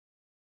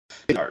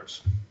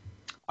 Yards.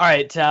 All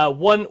right,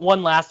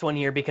 one last one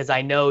here, because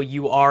I know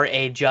you are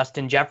a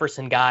Justin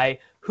Jefferson guy.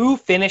 Who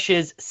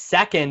finishes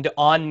second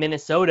on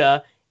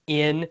Minnesota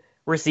in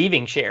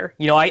receiving share?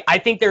 I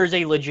think there's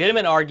a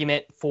legitimate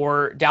argument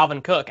for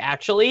Dalvin Cook,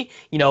 actually,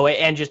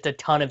 and just a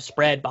ton of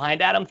spread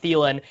behind Adam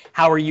Thielen.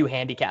 How are you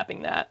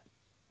handicapping that?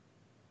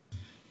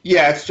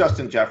 Yeah, it's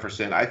Justin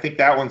Jefferson. I think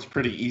that one's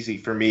pretty easy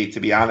for me, to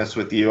be honest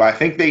with you. I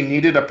think they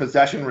needed a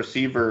possession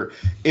receiver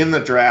in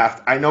the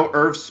draft. I know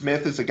Irv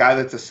Smith is a guy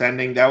that's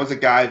ascending. That was a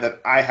guy that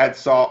I had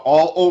saw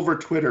all over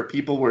Twitter.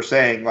 People were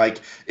saying, like,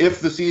 if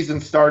the season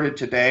started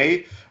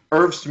today,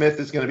 Irv Smith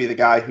is going to be the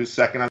guy who's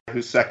second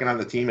on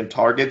the team in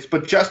targets.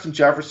 But Justin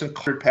Jefferson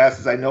caught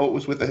passes. I know it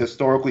was with a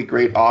historically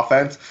great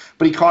offense,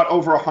 but he caught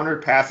over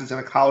 100 passes in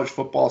a college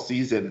football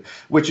season,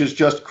 which is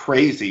just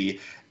crazy.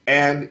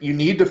 And you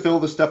need to fill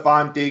the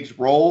Stephon Diggs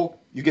role.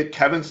 You get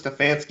Kevin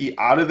Stefanski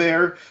out of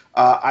there.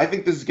 I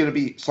think this is going to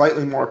be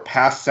slightly more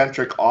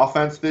pass-centric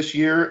offense this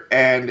year,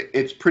 and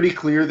it's pretty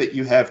clear that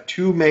you have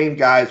two main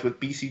guys, with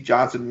B.C.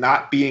 Johnson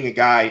not being a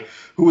guy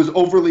who was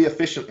overly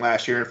efficient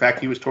last year. In fact,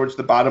 he was towards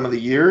the bottom of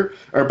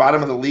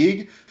the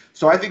league.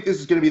 So I think this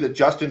is going to be the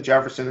Justin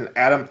Jefferson and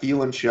Adam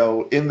Thielen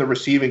show in the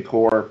receiving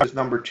corps as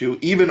number 2,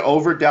 even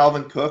over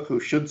Dalvin Cook, who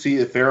should see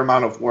a fair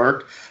amount of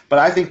work. But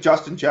I think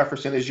Justin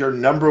Jefferson is your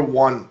number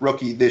 1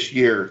 rookie this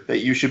year that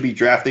you should be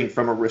drafting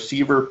from a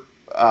receiver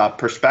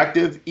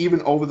perspective,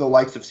 even over the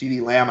likes of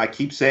CeeDee Lamb. I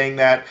keep saying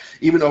that,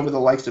 even over the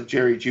likes of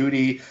Jerry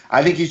Jeudy.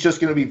 I think he's just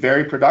going to be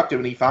very productive,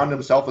 and he found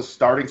himself a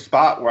starting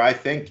spot where I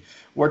think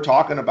we're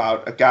talking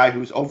about a guy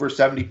who's over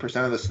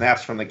 70% of the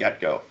snaps from the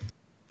get-go.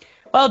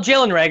 Well,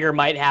 Jalen Reagor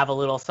might have a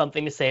little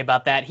something to say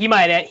about that. He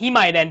might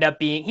end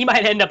up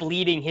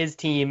leading his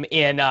team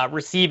in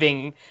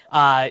receiving,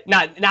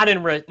 not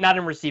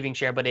in receiving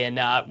share, but in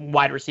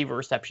wide receiver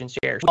reception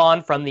share.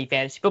 On from the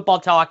fantasy football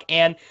talk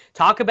and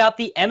talk about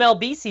the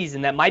MLB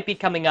season that might be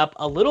coming up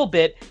a little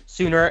bit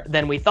sooner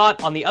than we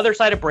thought. On the other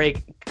side of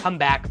break, come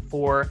back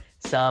for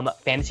some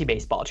fantasy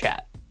baseball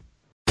chat.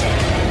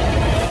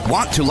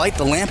 Want to light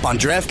the lamp on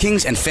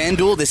DraftKings and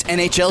FanDuel this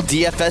NHL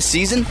DFS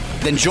season?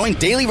 Then join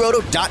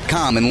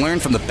DailyRoto.com and learn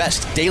from the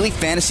best daily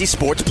fantasy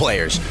sports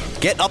players.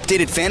 Get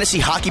updated fantasy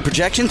hockey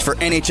projections for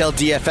NHL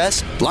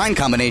DFS, line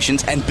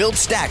combinations, and build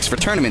stacks for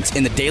tournaments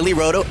in the Daily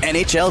Roto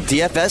NHL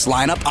DFS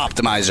Lineup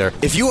Optimizer.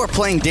 If you are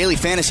playing daily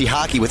fantasy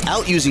hockey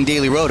without using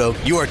Daily Roto,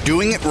 you are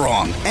doing it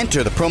wrong.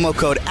 Enter the promo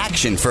code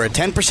ACTION for a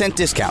 10%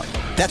 discount.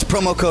 That's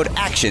promo code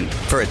ACTION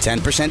for a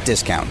 10%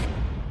 discount.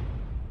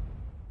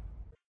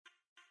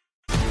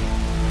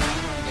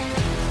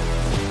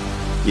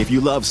 If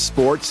you love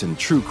sports and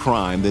true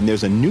crime, then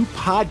there's a new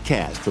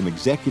podcast from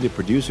executive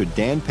producer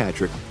Dan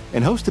Patrick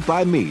and hosted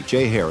by me,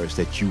 Jay Harris,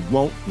 that you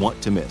won't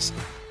want to miss.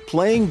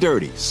 Playing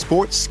Dirty: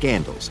 Sports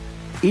Scandals.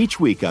 Each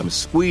week, I'm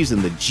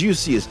squeezing the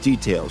juiciest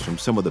details from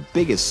some of the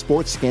biggest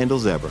sports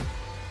scandals ever.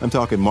 I'm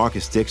talking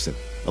Marcus Dixon,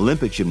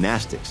 Olympic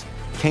gymnastics,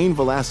 Cain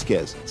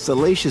Velasquez,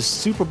 salacious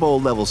Super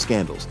Bowl-level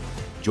scandals.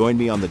 Join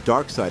me on the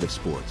dark side of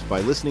sports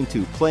by listening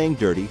to Playing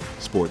Dirty: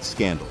 Sports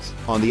Scandals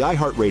on the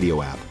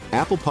iHeartRadio app,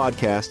 Apple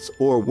Podcasts,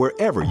 or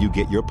wherever you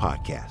get your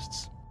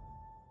podcasts.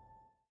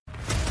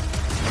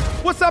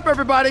 What's up,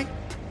 everybody?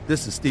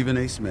 This is Stephen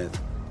A. Smith.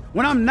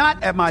 When I'm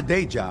not at my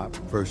day job,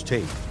 First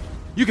Take,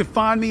 you can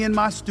find me in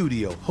my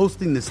studio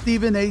hosting the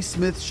Stephen A.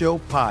 Smith Show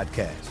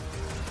podcast.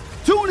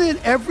 Tune in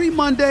every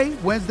Monday,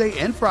 Wednesday,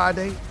 and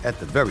Friday, at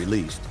the very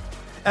least,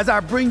 as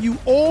I bring you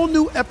all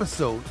new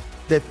episodes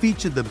that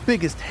feature the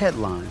biggest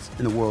headlines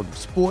in the world of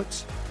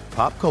sports,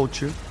 pop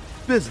culture,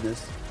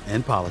 business,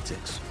 and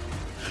politics.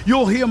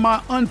 You'll hear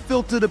my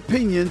unfiltered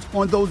opinions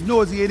on those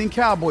nauseating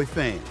Cowboy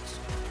fans,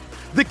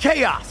 the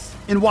chaos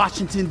in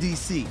Washington,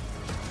 D.C.,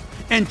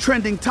 and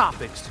trending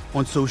topics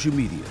on social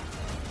media,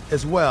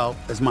 as well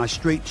as my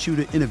straight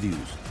shooter interviews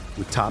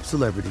with top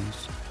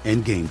celebrities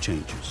and game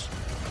changers.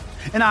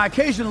 And I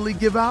occasionally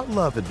give out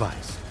love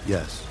advice.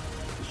 Yes,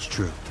 it's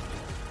true.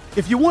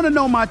 If you want to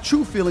know my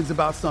true feelings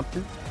about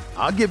something,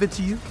 I'll give it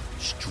to you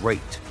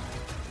straight.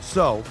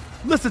 So,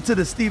 listen to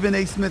the Stephen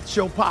A. Smith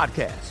Show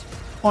podcast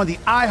on the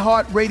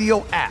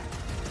iHeartRadio app,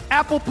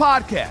 Apple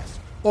Podcasts,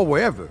 or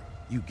wherever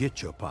you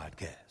get your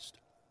podcast.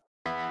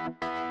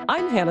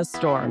 I'm Hannah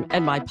Storm,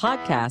 and my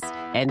podcast,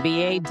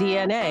 NBA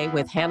DNA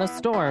with Hannah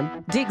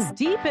Storm, digs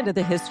deep into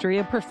the history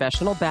of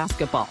professional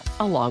basketball,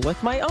 along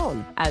with my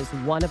own, as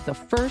one of the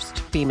first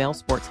female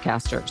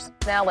sportscasters.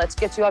 Now let's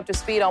get you up to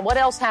speed on what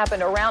else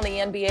happened around the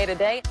NBA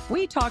today.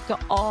 We talked to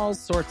all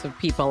sorts of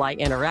people I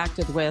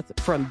interacted with,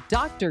 from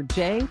Dr.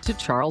 J to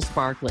Charles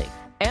Barkley,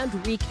 and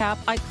recap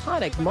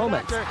iconic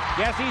moments.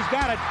 Yes, he's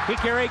got it.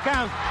 Here he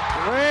comes.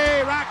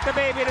 Way rock the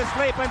baby to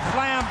sleep and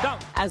slam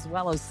dunk. As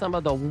well as some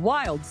of the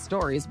wild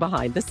stories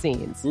behind the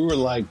scenes. We were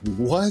like,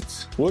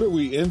 what? What are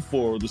we in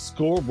for? The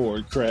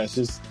scoreboard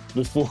crashes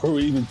before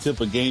we even tip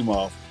a game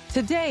off.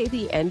 Today,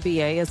 the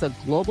NBA is a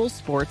global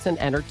sports and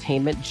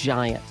entertainment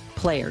giant.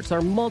 Players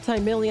are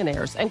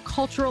multimillionaires and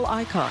cultural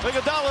icons.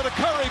 Iguodala to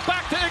Curry,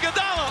 back to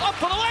Iguodala, up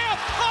for the layup.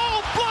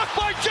 Oh, blocked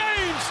by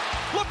James.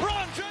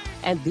 LeBron James.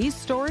 And these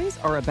stories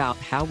are about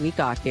how we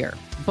got here,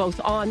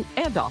 both on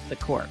and off the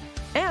court.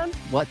 And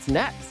what's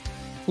next?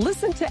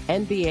 Listen to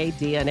NBA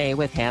DNA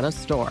with Hannah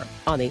Storm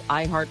on the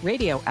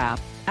iHeartRadio app,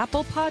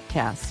 Apple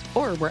Podcasts,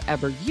 or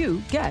wherever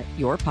you get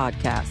your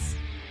podcasts.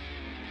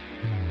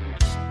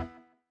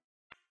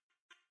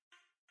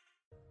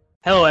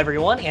 Hello,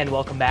 everyone, and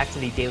welcome back to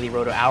the Daily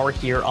Roto Hour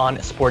here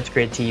on Sports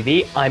Grid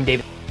TV. I'm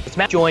David.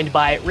 Joined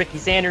by Ricky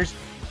Sanders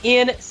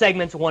in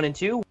segments 1 and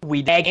 2.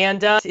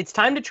 It's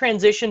time to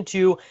transition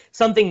to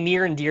something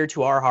near and dear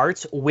to our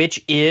hearts,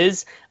 which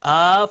is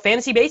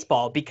fantasy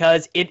baseball,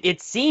 because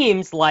it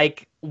seems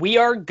like we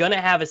are going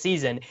to have a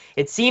season.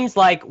 It seems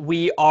like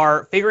we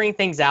are figuring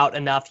things out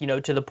enough,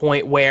 to the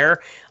point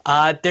where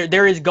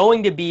there is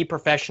going to be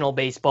professional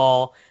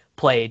baseball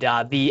played.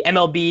 The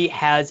MLB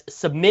has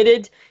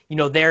submitted,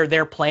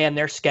 their plan,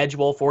 their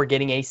schedule for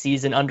getting a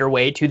season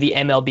underway to the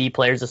MLB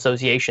Players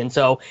Association.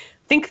 So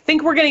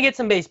think we're going to get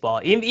some baseball.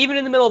 Even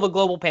in the middle of a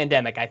global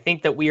pandemic, I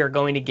think that we are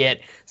going to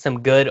get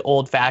some good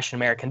old-fashioned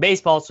American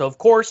baseball. So, of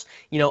course,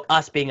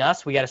 us being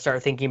us, we got to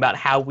start thinking about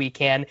how we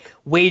can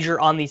wager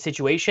on these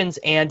situations.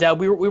 And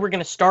we were going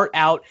to start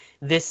out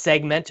this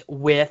segment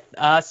with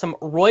some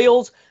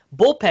Royals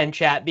bullpen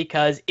chat,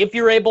 because if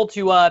you're able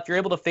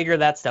to figure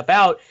that stuff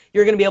out,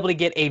 you're going to be able to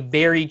get a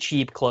very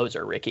cheap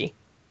closer, Ricky.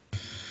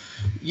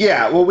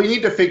 Yeah, well, we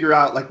need to figure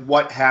out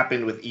what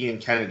happened with Ian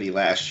Kennedy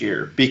last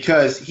year,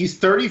 because he's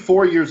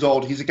 34 years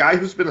old. He's a guy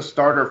who's been a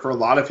starter for a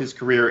lot of his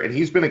career, and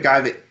he's been a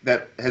guy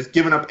that has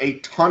given up a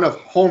ton of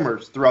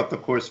homers throughout the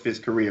course of his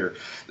career.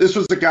 This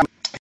was a guy,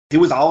 he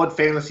was a solid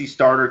fantasy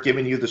starter,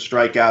 giving you the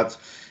strikeouts.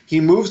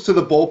 He moves to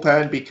the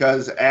bullpen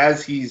because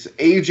as he's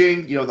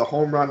aging, the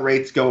home run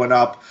rate's going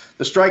up,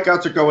 the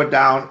strikeouts are going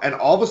down, and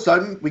all of a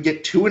sudden we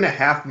get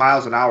 2.5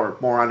 miles an hour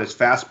more on his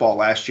fastball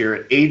last year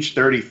at age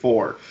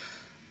 34.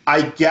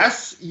 I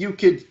guess you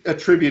could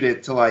attribute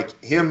it to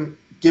him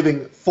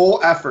giving full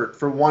effort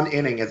for one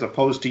inning as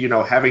opposed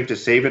to, having to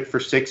save it for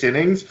 6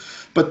 innings.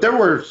 But there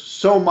were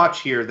so much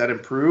here that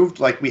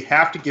improved. We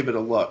have to give it a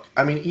look.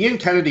 I mean, Ian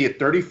Kennedy at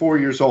 34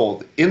 years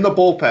old in the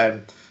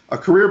bullpen, a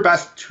career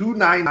best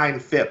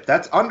 2.99 FIP.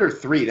 That's under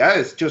 3. That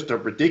is just a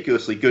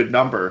ridiculously good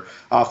number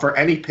for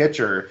any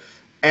pitcher.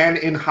 And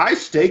in high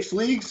stakes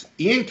leagues,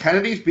 Ian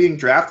Kennedy's being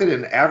drafted at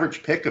an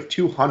average pick of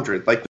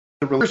 200. The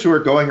relievers who are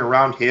going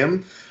around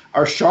him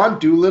are Sean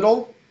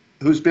Doolittle,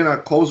 who's been a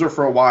closer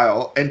for a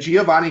while, and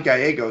Giovanni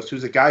Gallegos,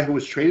 who's a guy who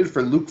was traded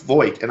for Luke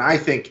Voit, and I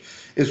think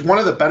is one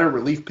of the better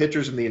relief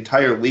pitchers in the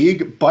entire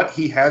league, but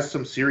he has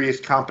some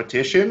serious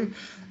competition.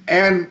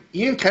 And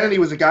Ian Kennedy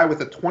was a guy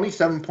with a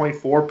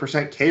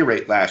 27.4% K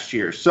rate last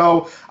year.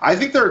 So I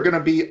think there are going to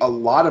be a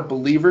lot of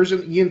believers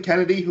in Ian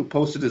Kennedy, who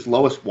posted his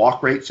lowest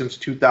walk rate since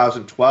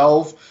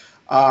 2012.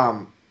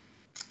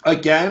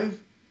 Again,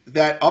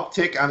 that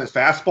uptick on his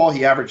fastball,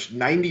 he averaged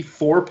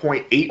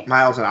 94.8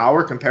 miles an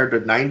hour compared to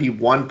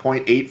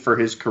 91.8 for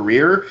his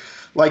career.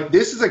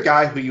 This is a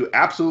guy who you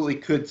absolutely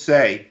could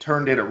say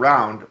turned it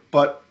around.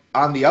 But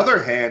on the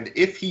other hand,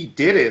 if he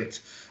didn't,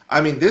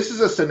 this is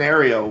a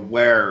scenario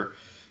where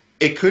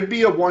it could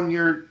be a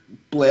one-year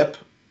blip,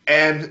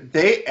 and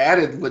they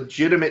added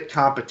legitimate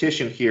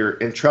competition here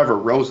in Trevor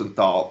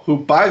Rosenthal, who,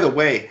 by the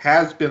way,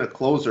 has been a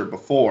closer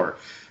before.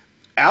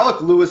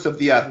 Alec Lewis of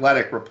The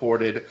Athletic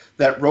reported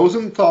that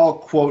Rosenthal,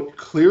 quote,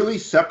 clearly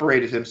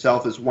separated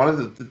himself as one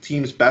of the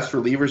team's best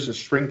relievers in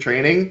spring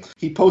training.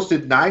 He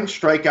posted 9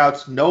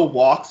 strikeouts, no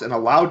walks, and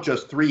allowed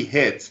just 3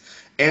 hits.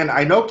 And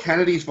I know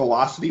Kennedy's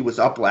velocity was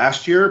up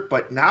last year,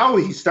 but now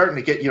he's starting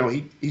to get,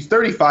 he's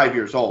 35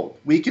 years old.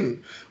 We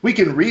can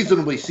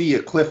reasonably see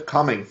a cliff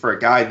coming for a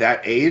guy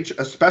that age,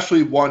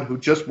 especially one who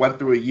just went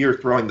through a year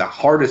throwing the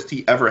hardest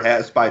he ever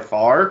has by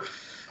far.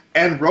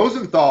 And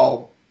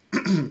Rosenthal,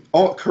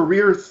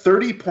 career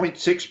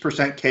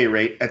 30.6% K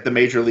rate at the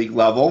major league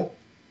level.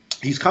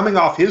 He's coming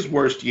off his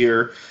worst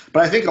year,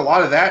 but I think a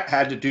lot of that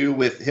had to do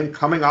with him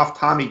coming off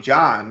Tommy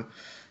John.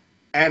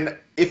 And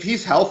if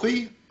he's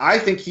healthy, I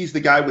think he's the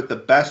guy with the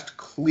best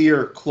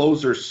clear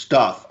closer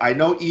stuff. I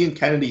know Ian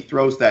Kennedy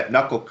throws that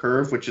knuckle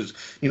curve, which is,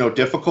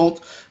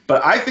 difficult,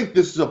 but I think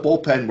this is a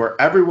bullpen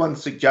where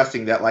everyone's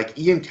suggesting that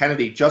Ian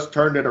Kennedy just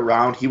turned it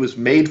around. He was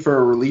made for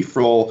a relief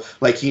role.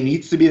 He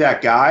needs to be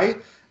that guy.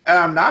 And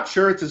I'm not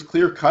sure it's as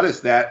clear-cut as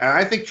that. And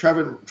I think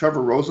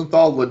Trevor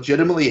Rosenthal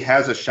legitimately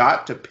has a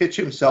shot to pitch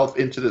himself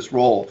into this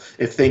role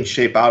if things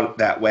shape out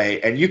that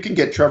way. And you can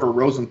get Trevor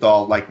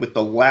Rosenthal with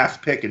the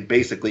last pick in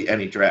basically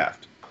any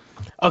draft.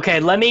 Okay,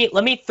 let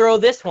me throw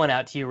this one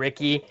out to you,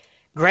 Ricky.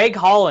 Greg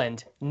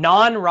Holland,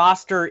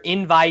 non-roster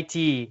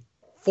invitee,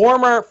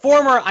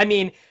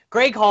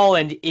 Greg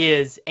Holland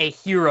is a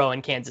hero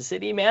in Kansas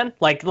City, man.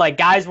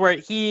 Guys where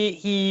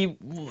he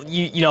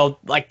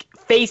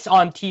face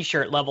on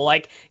t-shirt level.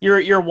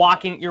 You're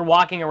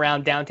walking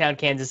around downtown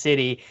Kansas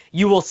City,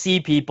 you will see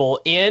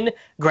people in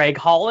Greg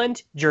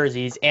Holland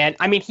jerseys, and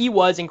he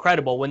was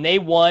incredible when they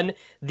won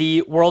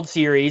the World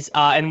Series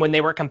and when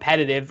they were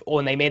competitive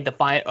when they made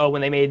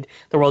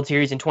the World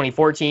Series in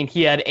 2014.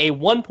 He had a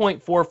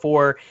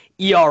 1.44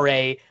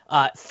 ERA,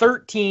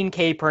 13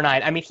 K per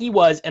nine. He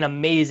was an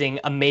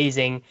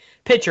amazing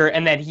pitcher,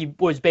 and then he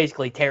was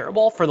basically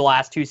terrible for the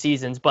last 2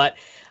 seasons. But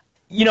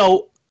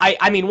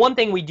one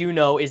thing we do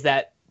know is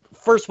that,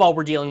 first of all,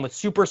 we're dealing with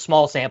super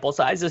small sample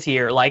sizes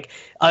here.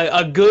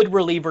 A good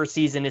reliever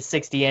season is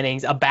 60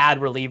 innings. A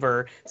bad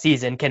reliever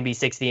season can be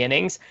 60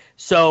 innings.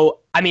 So,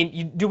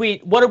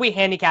 what are we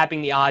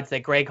handicapping the odds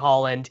that Greg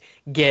Holland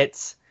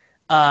gets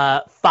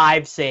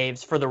 5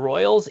 saves for the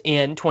Royals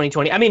in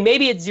 2020. I mean,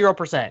 maybe it's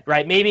 0%,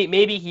 right?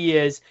 Maybe he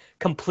is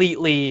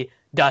completely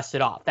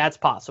dusted off. That's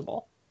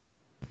possible.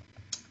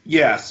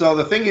 Yeah, so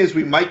the thing is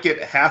we might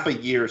get half a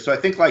year. So I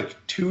think like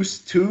 2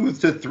 to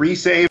 3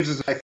 saves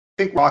is, I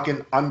think,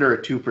 rocking under a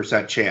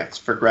 2% chance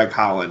for Greg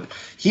Holland.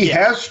 He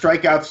has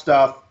strikeout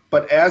stuff,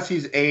 but as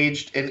he's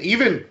aged, and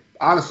even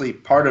honestly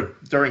part of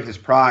during his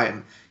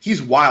prime,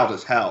 he's wild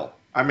as hell.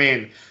 I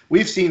mean,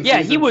 we've seen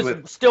he was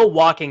still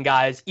walking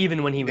guys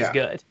even when he was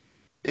good.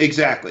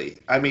 Exactly.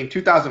 I mean,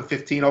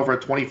 2015 over a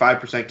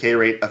 25% K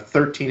rate, a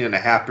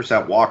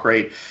 13.5% walk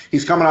rate.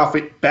 He's coming off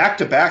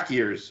back-to-back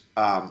years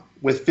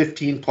with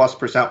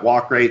 15+%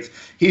 walk rates.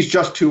 He's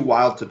just too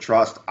wild to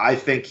trust. I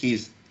think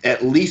he's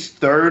at least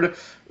third.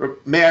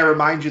 May I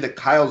remind you that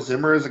Kyle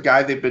Zimmer is a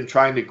guy they've been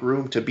trying to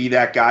groom to be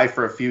that guy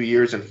for a few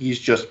years, and he's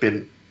just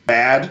been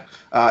bad.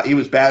 He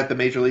was bad at the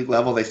major league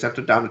level. They sent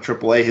him down to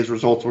AAA. His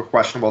results were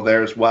questionable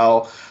there as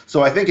well.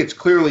 So I think it's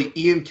clearly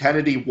Ian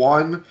Kennedy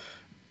 1,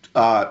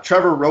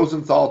 Trevor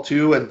Rosenthal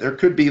 2, and there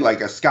could be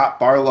like a Scott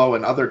Barlow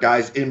and other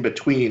guys in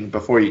between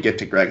before you get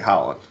to Greg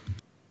Holland.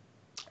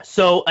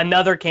 So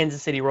another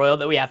Kansas City Royal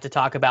that we have to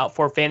talk about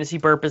for fantasy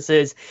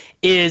purposes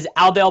is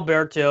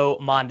Adalberto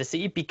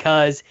Mondesi,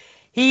 because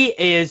he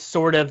is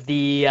sort of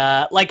the,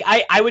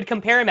 I would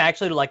compare him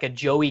actually to like a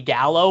Joey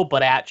Gallo,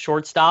 but at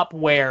shortstop,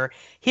 where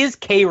his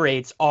K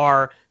rates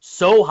are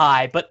so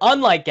high, but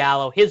unlike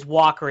Gallo, his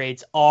walk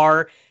rates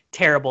are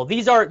terrible.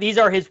 These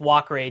are his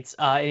walk rates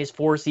in his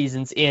 4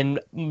 seasons in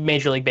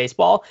Major League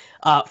Baseball.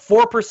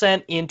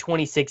 4% in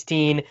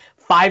 2016,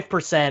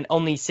 5%,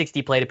 only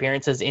 60 plate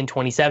appearances in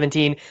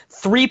 2017,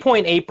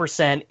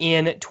 3.8%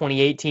 in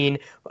 2018,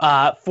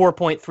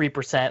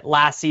 4.3%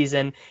 last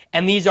season.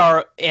 And these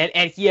are,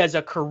 and he has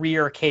a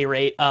career K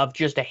rate of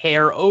just a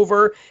hair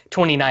over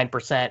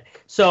 29%.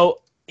 So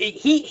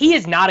he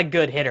is not a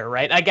good hitter,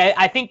 right? Like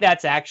I think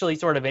that's actually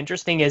sort of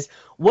interesting is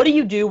what do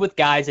you do with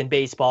guys in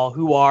baseball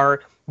who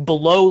are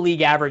below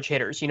league average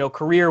hitters? You know,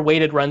 career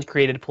weighted runs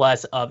created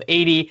plus of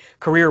 80,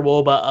 career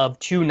WOBA of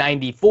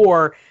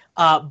 294.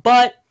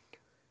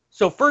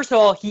 So first of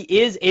all, he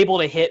is able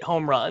to hit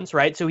home runs,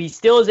 right? So he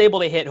still is able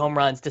to hit home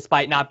runs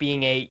despite not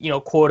being a,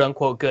 quote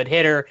unquote good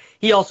hitter.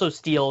 He also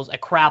steals a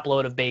crap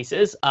load of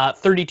bases,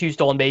 32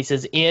 stolen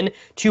bases in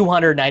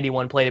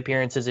 291 plate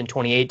appearances in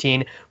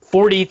 2018,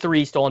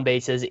 43 stolen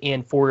bases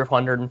in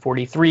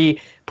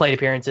 443 plate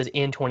appearances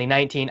in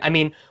 2019. I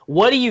mean,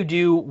 what do you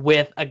do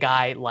with a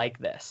guy like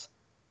this?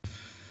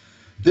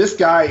 This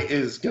guy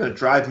is going to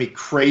drive me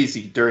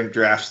crazy during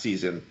draft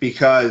season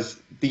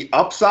because the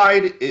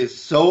upside is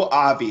so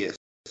obvious.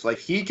 Like,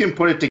 he can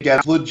put it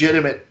together,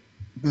 legitimate,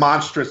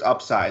 monstrous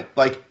upside.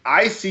 Like,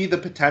 I see the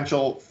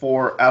potential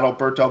for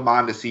Adalberto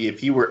Mondesi,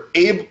 if he were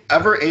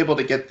ever able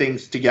to get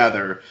things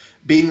together,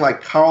 being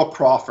like Carl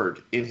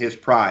Crawford in his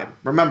prime.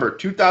 Remember,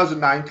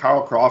 2009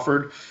 Carl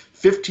Crawford,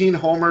 15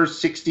 homers,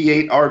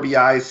 68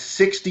 RBIs,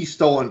 60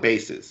 stolen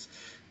bases.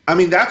 I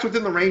mean, that's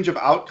within the range of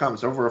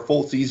outcomes over a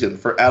full season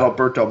for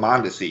Adalberto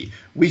Mondesi.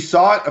 We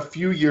saw it a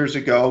few years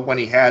ago when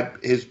he had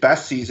his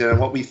best season and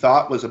what we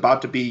thought was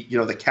about to be,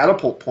 the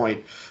catapult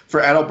point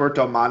for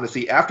Adalberto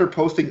Mondesi. After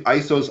posting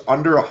ISOs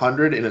under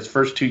 100 in his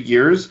first 2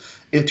 years,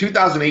 in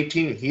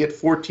 2018, he hit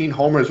 14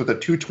 homers with a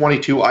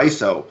 222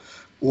 ISO.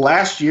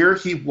 Last year,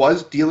 he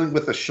was dealing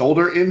with a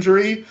shoulder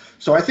injury,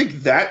 so I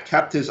think that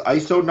kept his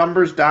ISO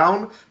numbers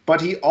down,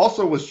 but he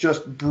also was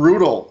just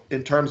brutal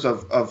in terms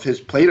of his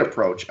plate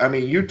approach. I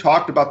mean, you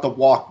talked about the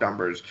walk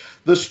numbers,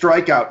 the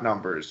strikeout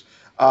numbers.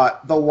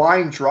 The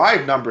line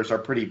drive numbers are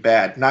pretty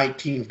bad,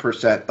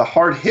 19%. The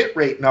hard hit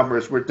rate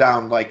numbers were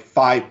down like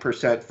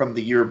 5% from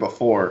the year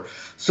before.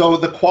 So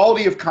the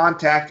quality of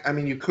contact, I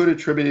mean, you could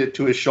attribute it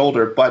to his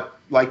shoulder, but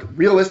like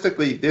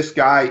realistically, this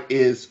guy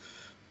is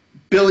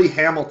Billy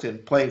Hamilton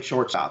playing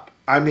shortstop.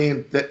 I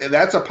mean,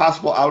 that's a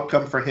possible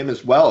outcome for him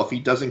as well if he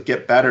doesn't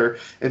get better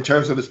in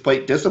terms of his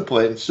plate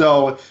discipline.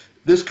 So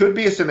this could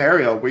be a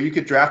scenario where you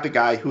could draft a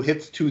guy who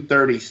hits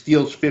 230,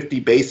 steals 50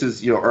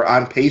 bases, or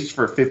on pace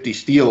for 50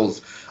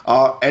 steals,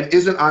 and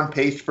isn't on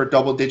pace for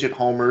double-digit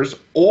homers,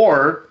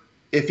 or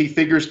if he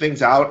figures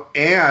things out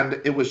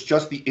and it was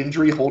just the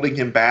injury holding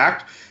him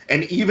back.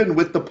 And even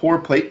with the poor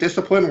plate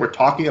discipline, we're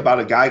talking about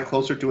a guy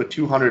closer to a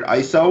 200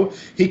 ISO.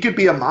 He could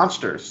be a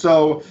monster.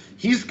 So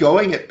he's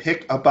going at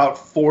pick about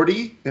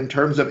 40 in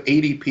terms of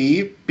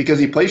ADP because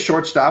he plays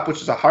shortstop,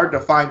 which is a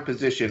hard-to-find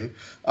position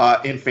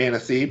in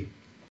fantasy.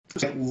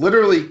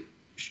 Literally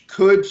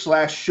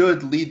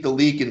should lead the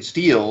league in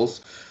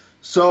steals.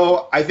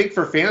 So I think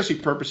for fantasy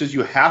purposes,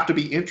 you have to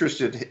be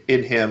interested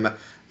in him.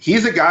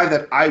 He's a guy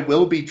that I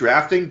will be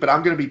drafting, but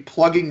I'm going to be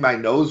plugging my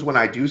nose when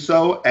I do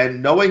so,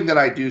 and knowing that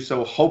I do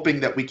so,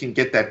 hoping that we can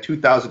get that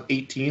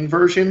 2018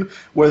 version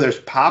where there's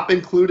pop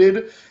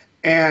included,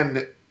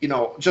 and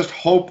just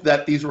hope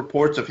that these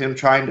reports of him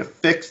trying to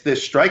fix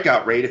this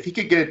strikeout rate, if he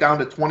could get it down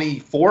to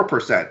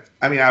 24%,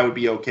 I mean, I would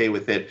be okay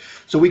with it.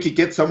 So we could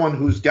get someone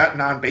who's got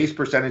an on-base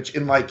percentage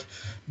in like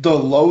the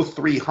low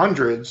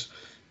 300s.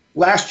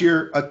 Last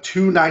year, a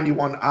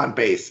 291 on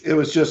base. It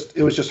was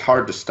just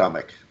hard to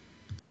stomach.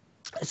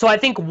 So I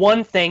think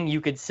one thing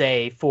you could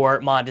say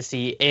for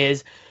Mondesi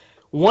is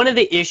one of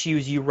the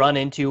issues you run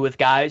into with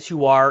guys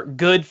who are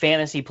good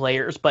fantasy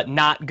players but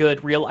not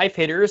good real-life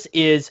hitters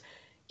is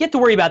you have to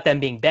worry about them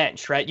being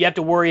benched, right? You have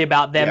to worry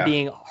about them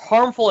being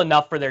harmful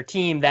enough for their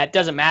team that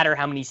doesn't matter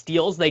how many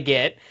steals they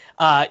get.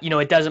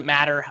 It doesn't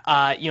matter.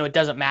 It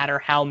doesn't matter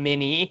how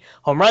many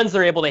home runs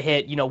they're able to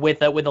hit.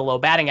 With a low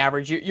batting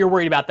average, you're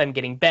worried about them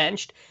getting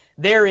benched.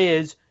 There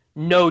is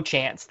no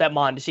chance that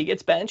Mondesi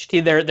gets benched.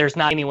 There's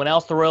not anyone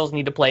else. The Royals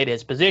need to play at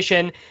his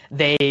position.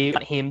 They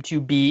want him to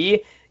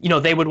be.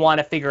 They would want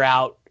to figure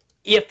out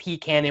if he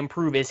can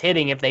improve his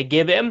hitting if they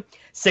give him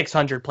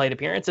 600 plate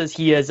appearances.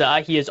 He is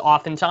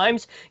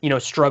oftentimes,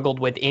 struggled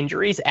with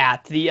injuries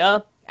at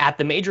the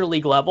major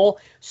league level.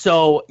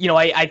 So,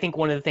 I think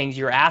one of the things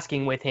you're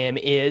asking with him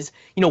is,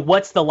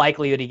 what's the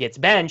likelihood he gets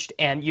benched?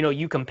 And,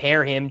 you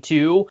compare him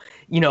to,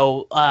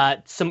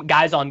 some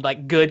guys on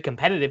like good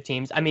competitive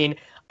teams. I mean,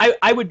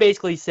 I would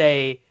basically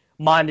say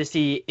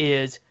Mondesi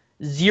is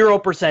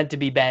 0% to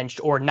be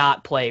benched or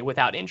not play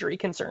without injury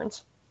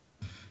concerns.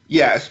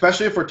 Yeah,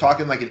 especially if we're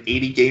talking like an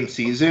 80-game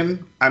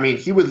season. I mean,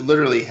 he would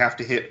literally have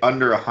to hit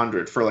under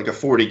 100 for like a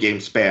 40-game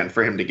span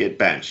for him to get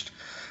benched.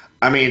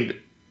 I mean,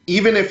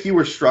 even if he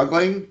were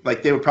struggling,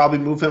 like they would probably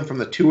move him from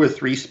the 2 or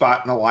 3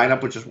 spot in the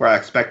lineup, which is where I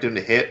expect him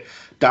to hit,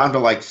 down to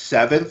like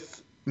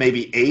 7th,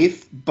 maybe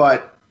 8th.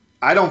 But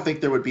I don't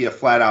think there would be a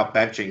flat-out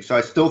benching. So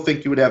I still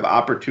think you would have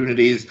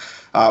opportunities.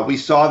 We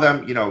saw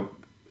them,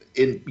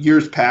 in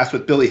years past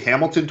with Billy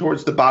Hamilton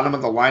towards the bottom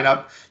of the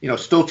lineup,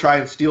 still try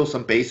and steal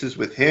some bases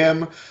with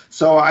him.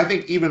 So I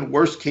think even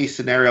worst case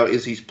scenario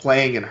is he's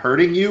playing and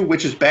hurting you,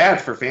 which is bad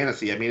for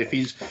fantasy. I mean, if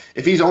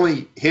he's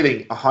only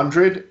hitting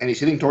 100 and he's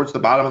hitting towards the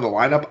bottom of the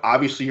lineup,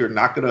 obviously you're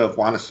not going to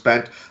want to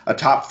spend a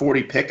top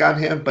 40 pick on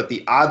him. But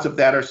the odds of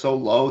that are so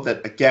low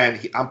that, again,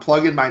 I'm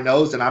plugging my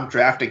nose and I'm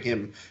drafting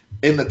him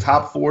in the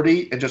top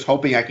 40 and just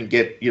hoping I can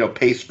get,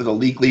 pace for the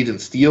league lead in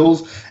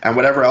steals, and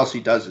whatever else he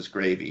does is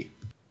gravy.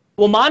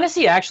 Well,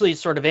 Mondesi actually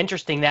is sort of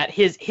interesting that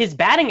his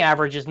batting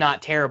average is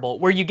not terrible.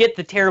 Where you get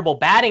the terrible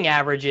batting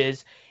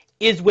averages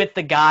is with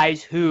the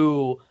guys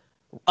who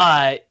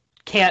the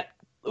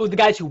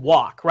guys who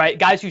walk, right?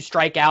 Guys who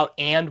strike out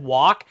and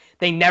walk,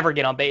 they never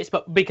get on base.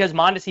 But because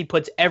Mondesi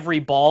puts every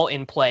ball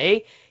in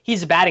play,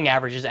 his batting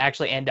averages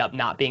actually end up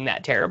not being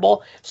that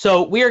terrible.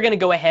 So we are going to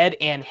go ahead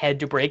and head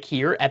to break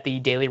here at the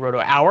Daily Roto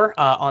Hour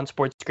on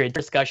Sports Grid,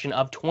 discussion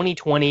of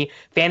 2020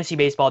 fantasy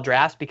baseball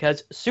drafts,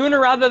 because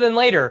sooner rather than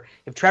later,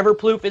 if Trevor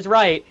Plouffe is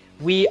right,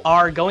 we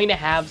are going to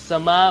have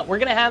some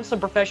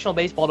professional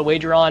baseball to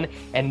wager on,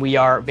 and we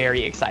are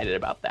very excited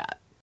about that.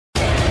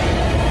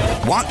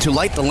 Want to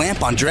light the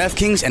lamp on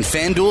DraftKings and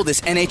FanDuel this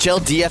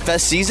NHL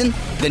DFS season?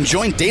 Then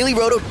join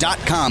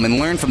DailyRoto.com and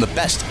learn from the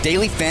best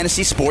daily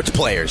fantasy sports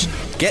players.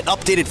 Get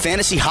updated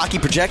fantasy hockey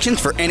projections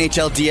for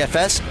NHL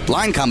DFS,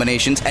 line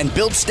combinations, and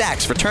build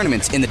stacks for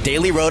tournaments in the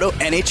Daily Roto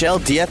NHL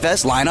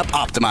DFS Lineup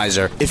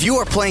Optimizer. If you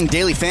are playing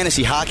daily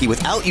fantasy hockey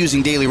without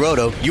using Daily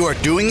Roto, you are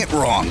doing it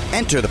wrong.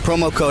 Enter the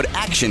promo code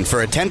ACTION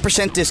for a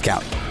 10%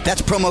 discount.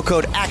 That's promo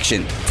code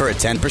ACTION for a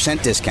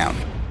 10% discount.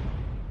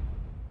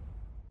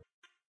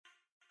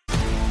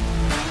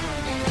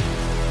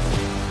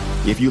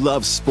 If you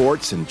love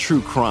sports and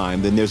true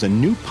crime, then there's a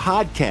new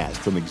podcast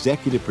from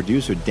executive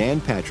producer Dan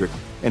Patrick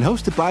and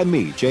hosted by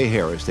me, Jay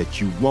Harris,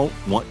 that you won't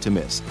want to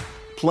miss.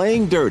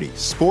 Playing Dirty: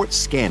 Sports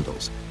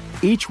Scandals.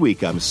 Each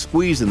week, I'm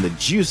squeezing the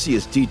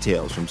juiciest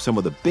details from some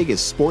of the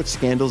biggest sports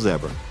scandals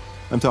ever.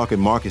 I'm talking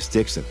Marcus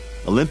Dixon,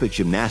 Olympic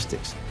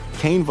gymnastics,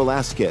 Cain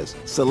Velasquez,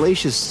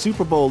 salacious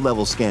Super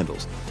Bowl-level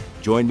scandals.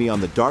 Join me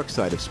on the dark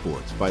side of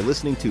sports by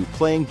listening to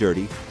Playing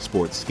Dirty: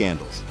 Sports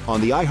Scandals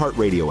on the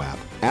iHeartRadio app,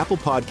 Apple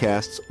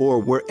Podcasts, or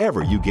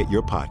wherever you get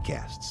your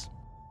podcasts.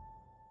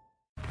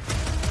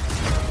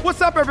 What's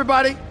up,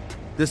 everybody?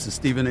 This is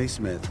Stephen A.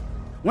 Smith.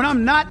 When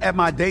I'm not at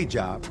my day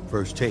job,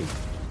 First Take,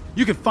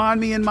 you can find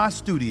me in my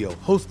studio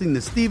hosting the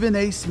Stephen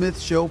A. Smith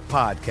Show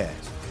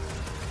podcast.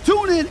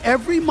 Tune in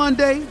every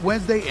Monday,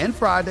 Wednesday, and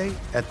Friday,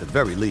 at the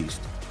very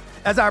least,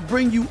 as I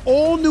bring you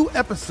all new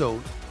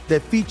episodes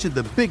that feature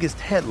the biggest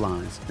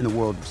headlines in the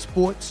world of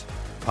sports,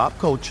 pop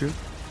culture,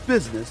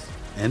 business,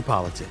 and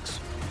politics.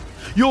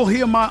 You'll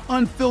hear my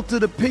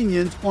unfiltered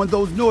opinions on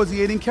those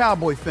nauseating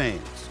Cowboy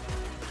fans,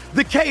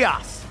 the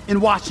chaos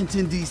in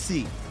Washington,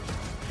 D.C.,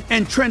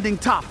 and trending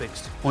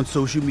topics on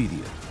social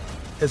media,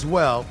 as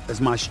well as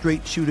my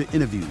straight shooter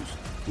interviews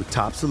with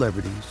top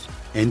celebrities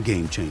and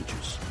game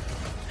changers.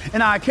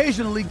 And I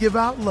occasionally give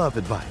out love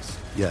advice.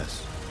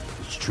 Yes,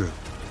 it's true.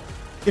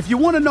 If you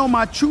want to know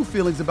my true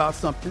feelings about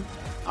something,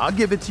 I'll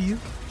give it to you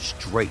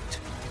straight.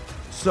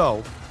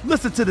 So,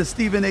 listen to the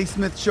Stephen A.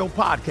 Smith Show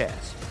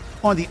podcast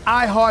on the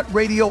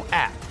iHeartRadio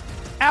app,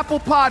 Apple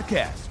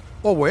Podcasts,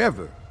 or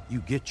wherever you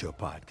get your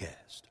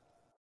podcast.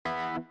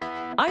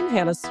 I'm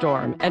Hannah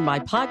Storm, and my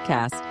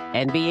podcast,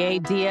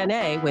 NBA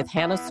DNA with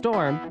Hannah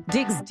Storm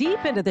digs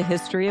deep into the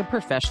history of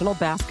professional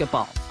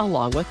basketball,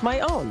 along with my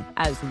own,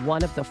 as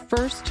one of the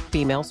first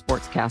female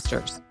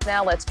sportscasters.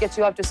 Now let's get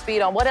you up to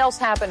speed on what else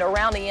happened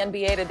around the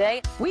NBA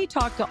today. We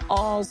talked to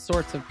all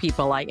sorts of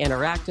people I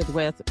interacted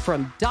with,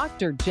 from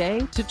Dr.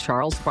 J to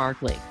Charles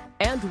Barkley,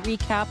 and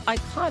recap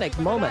iconic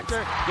moments.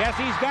 Yes,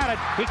 he's got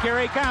it. Here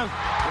he comes.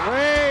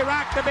 Way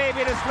rock the baby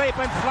to sleep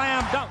and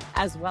slam dunk.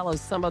 As well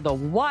as some of the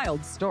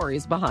wild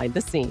stories behind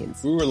the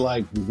scenes. We were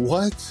like,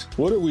 what?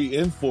 What are we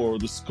in for?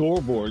 The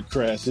scoreboard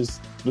crashes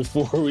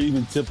before we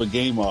even tip a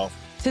game off.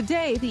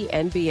 Today, the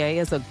NBA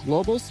is a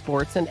global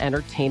sports and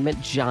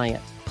entertainment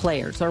giant.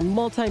 Players are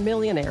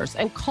multimillionaires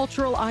and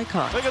cultural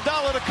icons.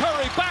 Iguodala to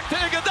Curry, back to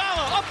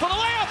Iguodala, up for the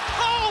layup.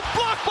 Oh,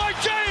 blocked by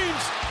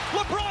James.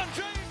 LeBron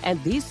James.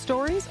 And these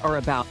stories are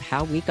about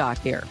how we got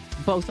here,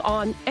 both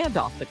on and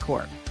off the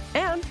court.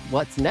 And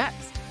what's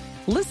next?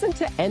 Listen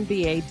to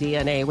NBA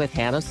DNA with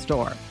Hannah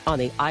Storm on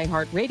the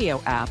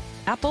iHeartRadio app,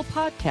 Apple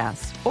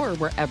Podcasts, or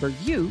wherever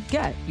you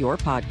get your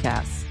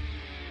podcasts.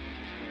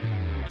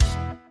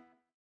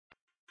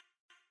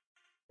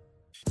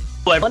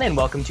 Hello everyone, and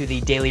welcome to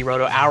the Daily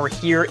Roto Hour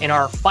here in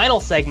our final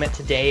segment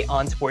today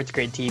on Sports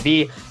Grid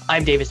TV.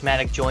 I'm Davis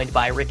Maddock, joined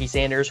by Ricky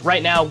Sanders.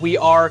 Right now, we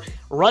are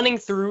running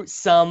through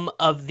some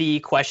of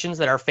the questions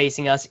that are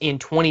facing us in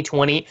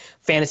 2020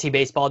 fantasy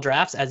baseball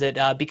drafts, as it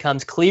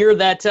becomes clear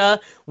that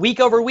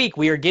week over week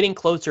we are getting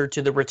closer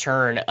to the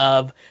return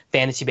of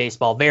fantasy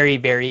baseball. Very,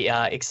 very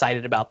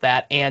excited about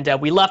that. And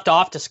we left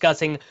off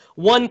discussing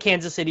one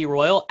Kansas City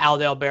Royal,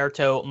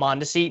 Adalberto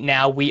Mondesi.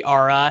 Now we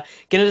are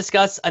going to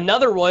discuss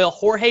another Royal,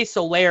 Jorge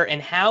Soler,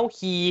 and how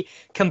he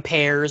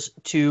compares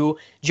to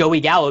Joey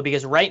Gallo,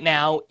 because right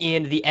now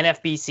in the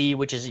NFBC,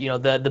 which is,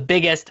 the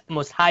biggest,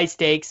 most high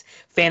stakes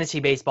fantasy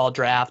baseball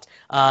draft,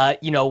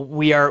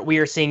 we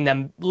are seeing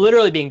them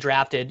literally being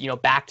drafted,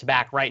 back to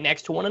back right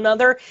next to one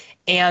another.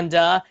 And,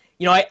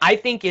 I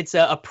think it's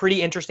a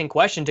pretty interesting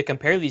question to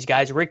compare these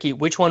guys. Ricky,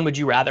 which one would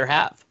you rather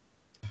have?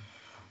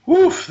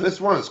 Oof, this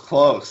one is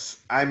close.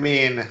 I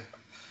mean,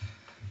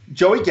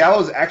 Joey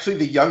Gallo is actually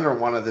the younger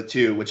one of the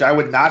two, which I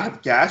would not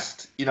have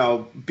guessed,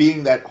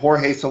 being that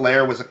Jorge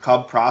Soler was a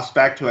Cub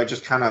prospect who I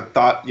just kind of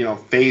thought,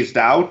 phased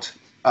out.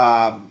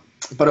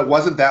 But it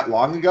wasn't that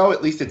long ago.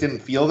 At least it didn't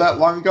feel that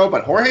long ago.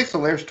 But Jorge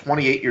Soler is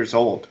 28 years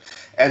old.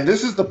 And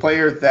this is the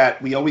player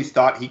that we always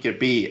thought he could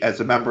be as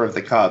a member of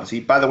the Cubs. He,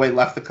 by the way,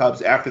 left the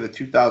Cubs after the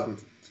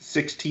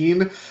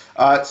 2016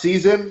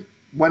 season,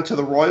 went to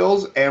the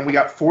Royals, and we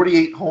got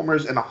 48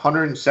 homers and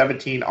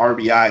 117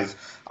 RBIs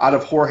out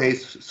of Jorge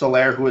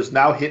Soler, who has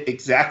now hit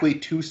exactly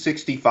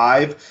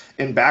 265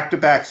 in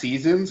back-to-back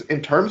seasons.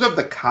 In terms of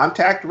the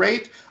contact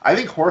rate, I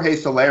think Jorge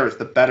Soler is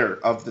the better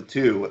of the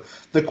two.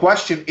 The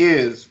question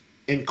is,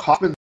 in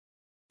Kauffman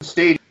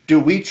Stadium, do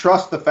we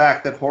trust the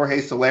fact that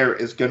Jorge Soler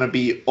is going to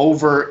be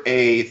over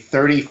a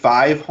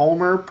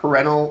 35-homer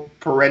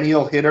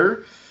perennial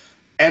hitter?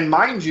 And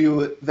mind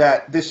you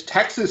that this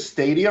Texas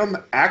stadium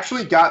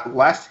actually got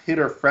less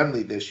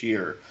hitter-friendly this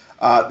year.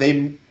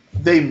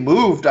 They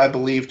moved, I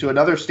believe, to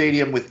another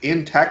stadium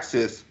within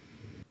Texas,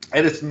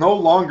 and it's no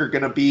longer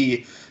going to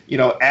be,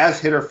 as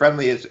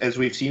hitter-friendly as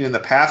we've seen in the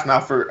past. Now,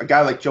 for a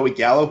guy like Joey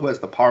Gallo, who has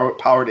the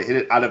power to hit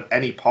it out of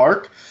any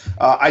park,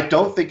 I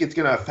don't think it's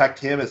going to affect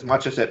him as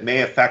much as it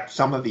may affect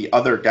some of the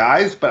other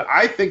guys. But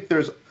I think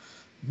there's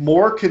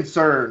more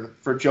concern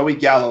for Joey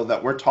Gallo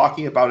that we're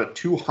talking about a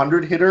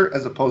 200 hitter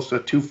as opposed to a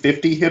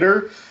 250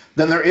 hitter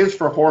than there is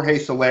for Jorge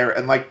Soler.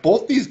 And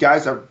both these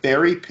guys are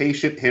very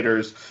patient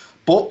hitters.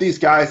 Both these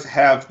guys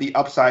have the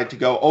upside to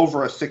go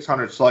over a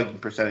 600 slugging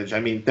percentage. I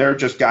mean, they're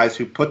just guys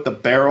who put the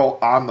barrel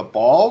on the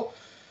ball.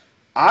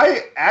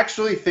 I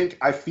actually think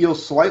I feel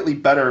slightly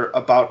better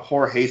about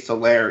Jorge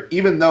Soler,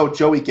 even though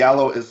Joey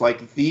Gallo is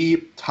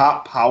the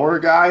top power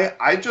guy.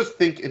 I just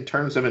think in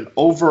terms of an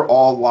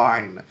overall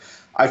line,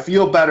 I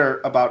feel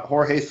better about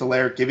Jorge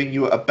Soler giving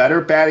you a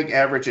better batting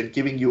average and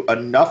giving you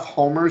enough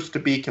homers to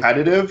be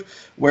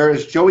competitive,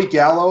 whereas Joey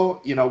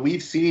Gallo,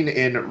 we've seen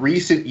in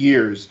recent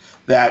years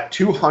that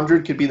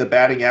 200 could be the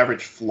batting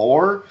average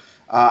floor.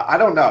 I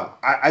don't know.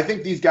 I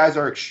think these guys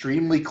are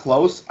extremely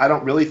close. I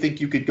don't really think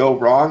you could go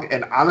wrong.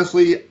 And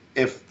honestly,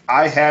 if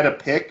I had a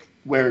pick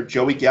where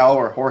Joey Gallo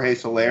or Jorge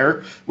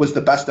Soler was the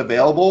best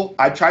available,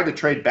 I tried to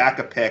trade back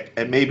a pick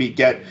and maybe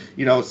get,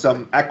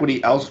 some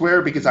equity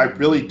elsewhere, because I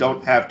really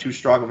don't have too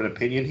strong of an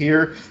opinion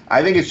here.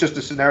 I think it's just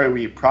a scenario where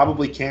you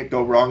probably can't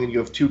go wrong, and you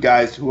have two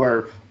guys who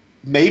are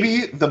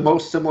maybe the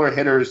most similar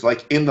hitters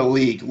in the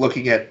league,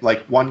 looking at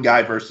one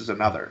guy versus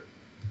another.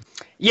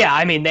 Yeah,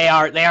 I mean, they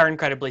are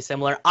incredibly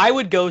similar. I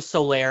would go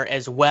Soler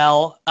as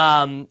well.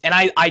 And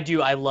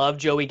I love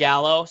Joey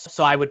Gallo,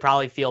 so I would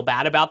probably feel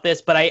bad about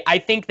this, but I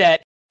think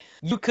that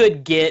you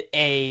could get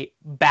a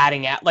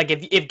batting at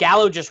if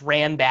Gallo just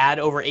ran bad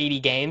over 80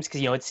 games, because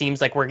it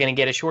seems like we're going to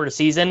get a shorter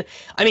season.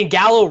 I mean,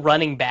 Gallo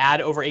running bad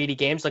over 80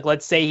 games,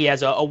 let's say he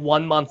has a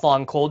 1 month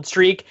long cold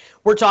streak,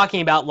 we're talking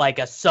about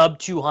a sub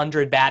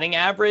 200 batting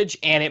average,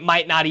 and it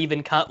might not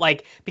even cut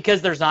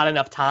because there's not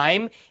enough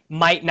time,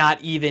 might not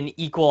even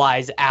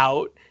equalize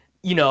out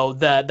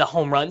the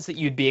home runs that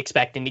you'd be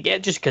expecting to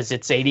get, just because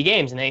it's 80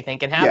 games and anything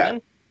can happen.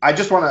 Yeah. I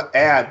just want to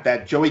add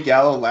that Joey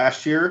Gallo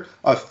last year,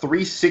 a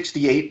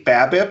 368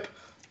 BABIP,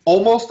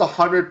 almost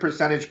 100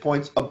 percentage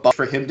points above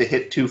for him to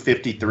hit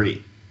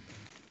 253.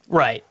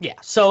 Right. Yeah.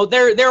 So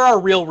there are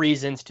real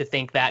reasons to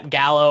think that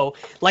Gallo,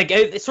 like,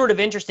 it's sort of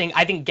interesting.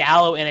 I think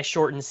Gallo in a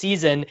shortened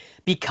season,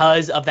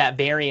 because of that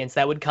variance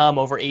that would come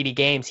over 80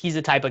 games, he's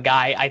the type of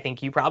guy I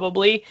think you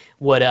probably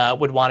would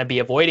want to be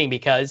avoiding,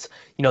 because,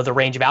 the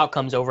range of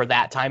outcomes over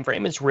that time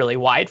frame is really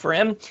wide for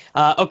him.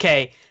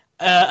 Okay.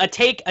 A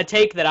take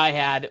that I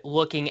had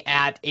looking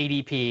at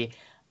ADP.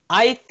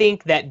 I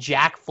think that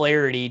Jack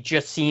Flaherty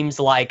just seems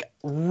like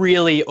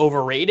really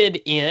overrated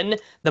in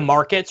the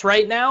markets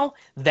right now.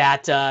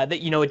 That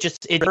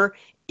it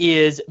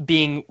is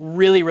being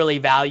really, really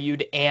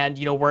valued, and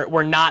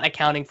we're not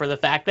accounting for the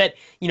fact that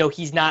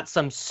he's not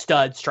some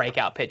stud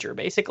strikeout pitcher,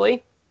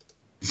 basically.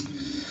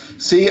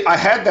 See, I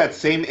had that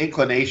same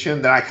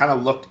inclination. That I kind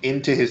of looked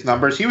into his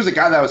numbers. He was a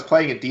guy that was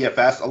playing in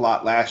DFS a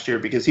lot last year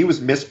because he was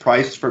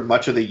mispriced for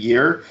much of the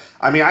year.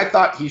 I mean, I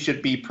thought he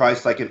should be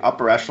priced like an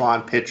upper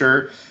echelon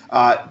pitcher.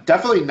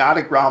 Definitely not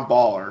a ground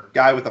baller.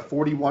 Guy with a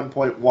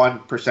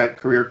 41.1%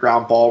 career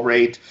ground ball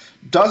rate.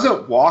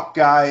 Doesn't walk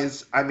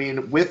guys. I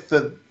mean, with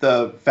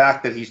the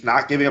fact that he's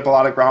not giving up a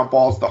lot of ground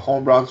balls, the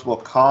home runs will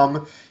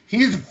come.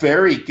 He's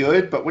very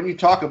good, but when you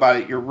talk about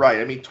it, you're right.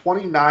 I mean,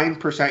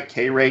 29%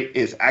 K rate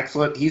is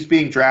excellent. He's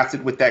being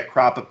drafted with that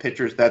crop of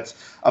pitchers that's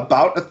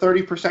about a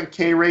 30%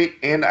 K rate,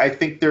 and I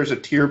think there's a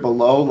tier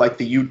below, like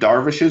the Yu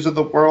Darvishes of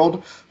the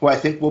world, who I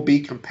think will be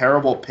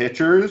comparable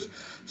pitchers.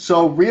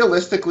 So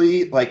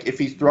realistically, like, if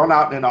he's thrown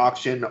out in an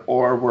auction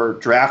or we're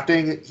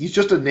drafting, he's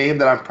just a name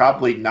that I'm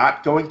probably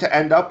not going to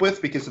end up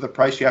with because of the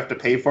price you have to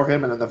pay for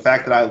him and then the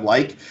fact that I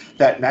like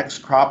that next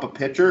crop of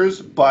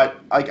pitchers. But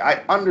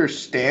I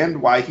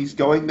understand why he's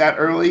going that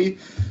early.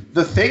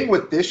 The thing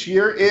with this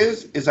year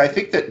is I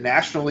think that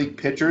National League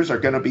pitchers are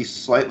going to be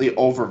slightly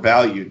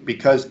overvalued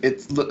because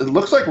it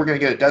looks like we're going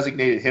to get a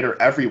designated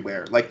hitter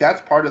everywhere. Like,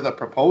 that's part of the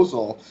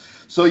proposal.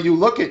 So you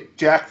look at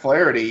Jack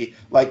Flaherty,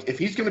 like, if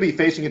he's going to be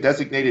facing a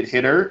designated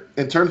hitter,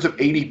 in terms of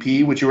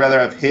ADP, would you rather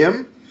have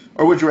him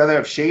or would you rather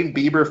have Shane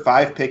Bieber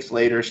 5 picks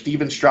later,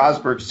 Steven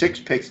Strasburg 6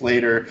 picks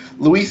later,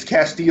 Luis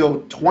Castillo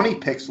 20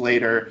 picks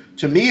later?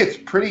 To me, it's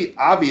pretty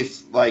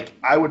obvious, like,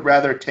 I would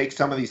rather take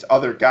some of these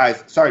other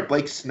guys. Sorry,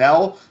 Blake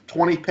Snell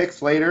 20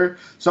 picks later.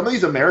 Some of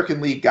these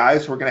American League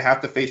guys who are going to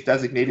have to face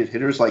designated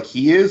hitters like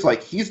he is,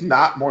 like, he's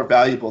not more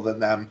valuable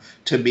than them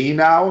to me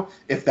now,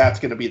 if that's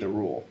going to be the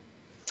rule.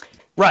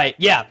 Right.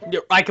 Yeah,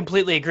 I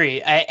completely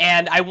agree.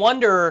 And I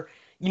wonder,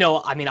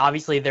 I mean,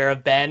 obviously there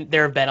have been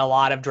a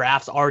lot of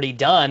drafts already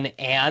done,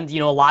 and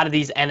a lot of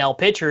these NL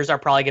pitchers are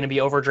probably going to be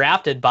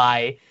overdrafted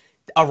by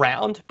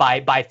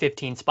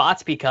 15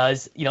 spots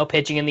because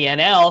pitching in the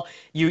NL,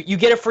 you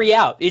get a free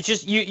out. It's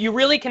just you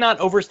really cannot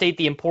overstate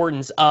the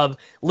importance of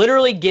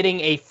literally getting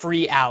a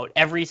free out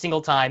every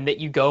single time that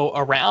you go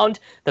around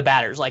the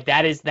batters. Like,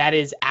 that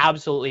is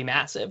absolutely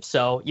massive.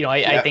 So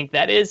I think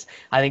that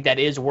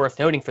is worth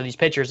noting for these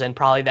pitchers, and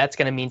probably that's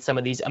going to mean some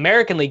of these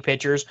American League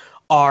pitchers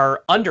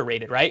are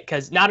underrated, right?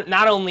 Because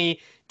not only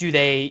do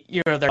they,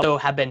 they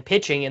have been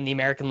pitching in the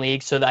American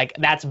League, so like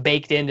that's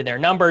baked into their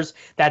numbers,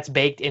 that's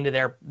baked into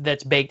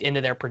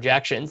their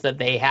projections that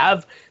they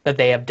have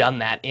done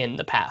that in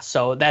the past.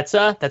 So that's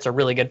a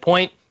really good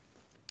point.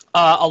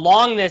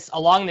 Along this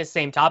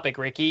same topic,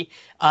 Ricky,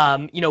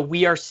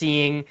 we are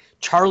seeing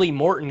Charlie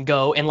Morton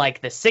go in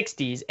like the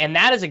 60s, and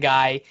that is a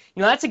guy,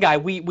 that's a guy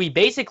we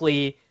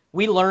basically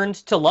learned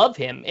to love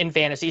him in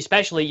fantasy,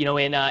 especially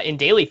in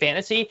daily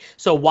fantasy.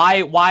 So why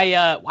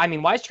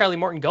is Charlie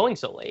Morton going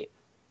so late?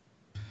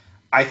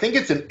 I think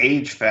it's an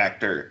age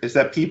factor, is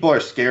that people are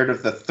scared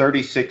of the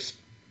 36,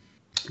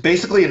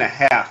 basically and a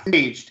half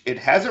aged. It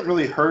hasn't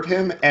really hurt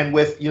him. And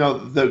with,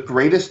 the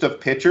greatest of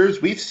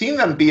pitchers, we've seen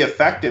them be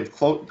effective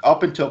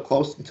up until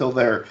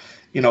their,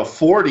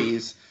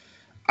 40s.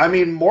 I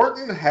mean,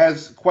 Morton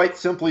has quite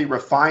simply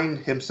refined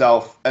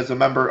himself as a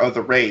member of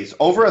the Rays.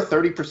 Over a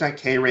 30%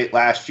 K rate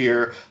last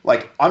year,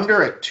 like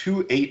under a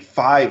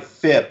 2.85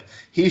 FIP.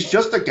 He's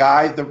just a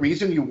guy. The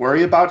reason you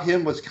worry about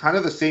him was kind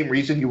of the same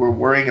reason you were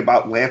worrying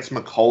about Lance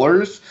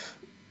McCullers.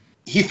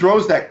 He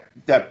throws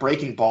that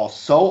breaking ball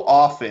so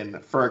often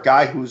for a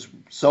guy who's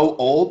so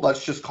old.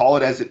 Let's just call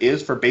it as it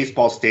is for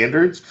baseball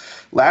standards.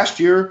 Last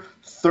year,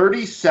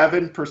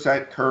 37%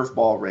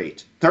 curveball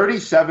rate.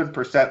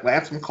 37%.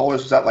 Lance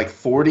McCullers was at like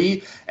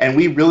 40, and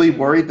we really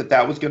worried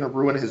that was going to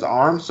ruin his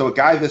arm. So a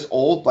guy this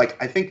old,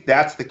 like, I think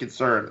that's the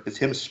concern, is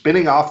him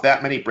spinning off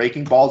that many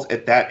breaking balls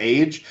at that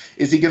age.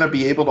 Is he going to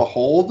be able to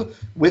hold?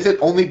 With it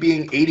only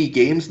being 80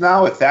 games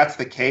now, if that's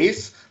the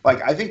case,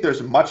 like, I think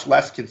there's much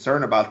less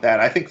concern about that.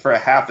 I think for a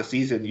half a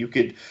season, you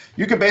could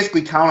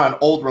basically count on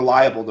old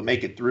reliable to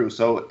make it through.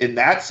 So in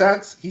that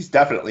sense, he's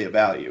definitely a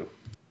value.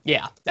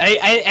 Yeah,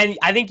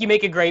 I think you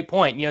make a great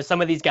point.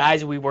 Some of these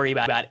guys, we worry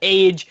about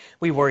age,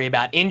 we worry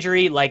about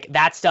injury. Like,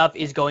 that stuff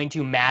is going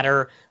to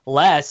matter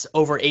less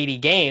over 80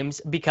 games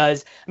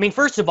because, I mean,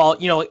 first of all,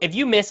 if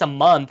you miss a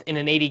month in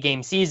an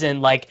 80-game season,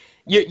 like,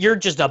 you're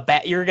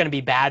going to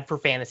be bad for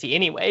fantasy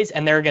anyways,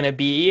 and they're going to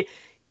be,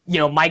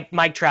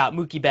 Mike Trout,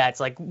 Mookie Betts,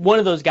 like one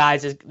of those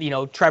guys is,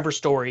 Trevor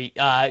Story,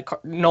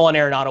 Nolan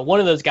Arenado, one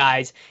of those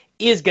guys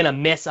is going to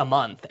miss a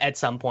month at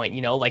some point,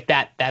 like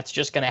that's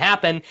just going to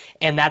happen,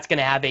 and that's going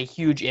to have a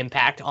huge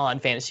impact on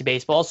fantasy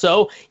baseball.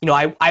 So,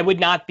 I would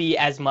not be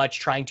as much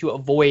trying to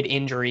avoid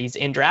injuries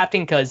in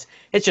drafting because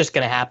it's just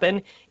going to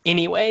happen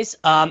anyways.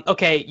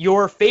 Okay,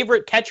 your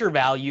favorite catcher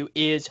value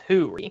is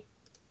who?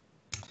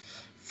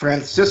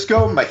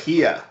 Francisco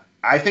Mejia.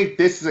 I think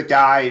this is a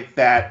guy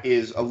that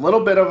is a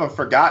little bit of a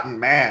forgotten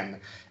man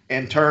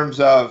in terms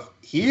of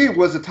he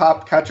was a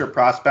top catcher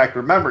prospect.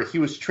 Remember, he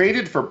was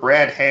traded for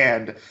Brad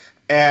Hand,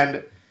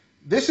 and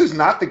this is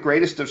not the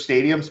greatest of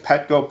stadiums,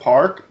 Petco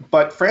Park,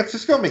 but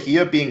Francisco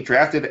Mejia being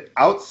drafted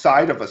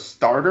outside of a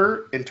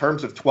starter in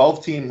terms of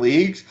 12-team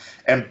leagues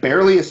and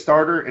barely a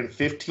starter in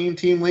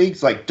 15-team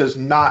leagues, does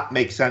not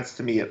make sense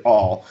to me at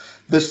all.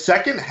 The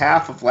second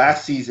half of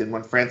last season,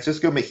 when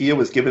Francisco Mejia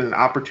was given an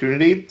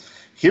opportunity,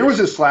 here was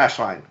his slash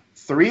line: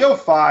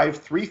 305,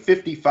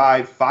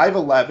 355,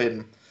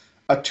 511,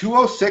 a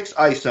 206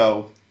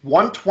 ISO,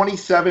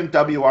 127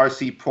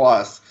 WRC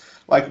plus.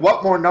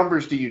 What more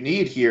numbers do you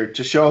need here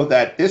to show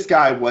that this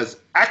guy was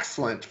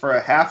excellent for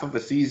a half of a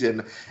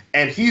season?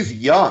 And he's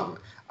young.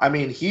 I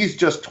mean, he's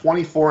just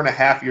 24 and a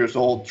half years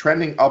old,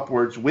 trending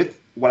upwards with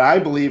what I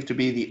believe to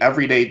be the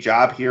everyday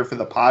job here for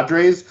the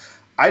Padres.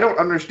 I don't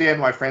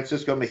understand why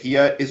Francisco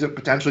Mejia isn't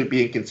potentially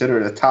being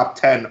considered a top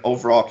 10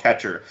 overall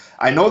catcher.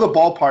 I know the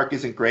ballpark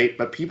isn't great,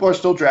 but people are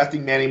still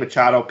drafting Manny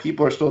Machado.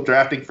 People are still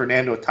drafting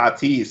Fernando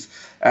Tatis.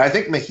 And I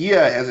think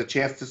Mejia has a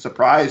chance to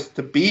surprise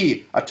to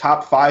be a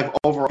top 5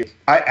 overall.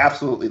 I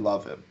absolutely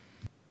love him.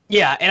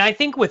 Yeah, and I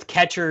think with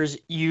catchers,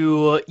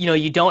 you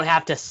don't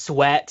have to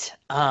sweat.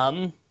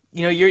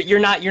 You're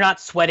not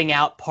sweating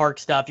out park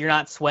stuff. You're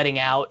not sweating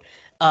out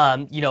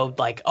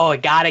I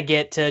gotta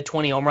get to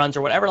 20 home runs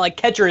or whatever.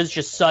 Catcher is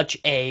just such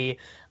a,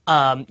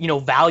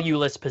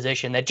 valueless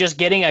position that just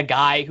getting a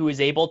guy who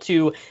is able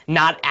to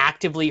not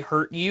actively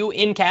hurt you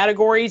in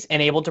categories and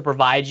able to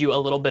provide you a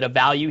little bit of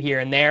value here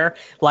and there,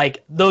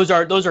 those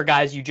are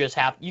guys you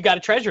got to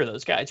treasure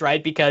those guys,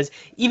 right? Because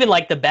even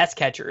the best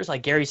catchers,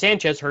 like Gary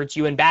Sanchez, hurts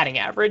you in batting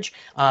average.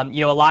 A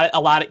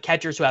lot of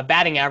catchers who have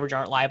batting average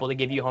aren't liable to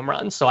give you home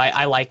runs. So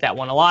I like that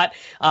one a lot.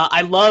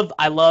 I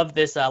love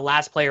this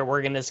last player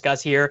we're going to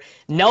discuss here.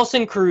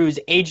 Nelson Cruz,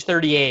 age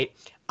 38.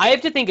 I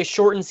have to think a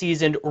shortened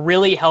season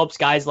really helps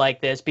guys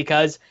like this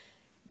because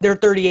they're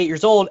 38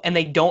 years old and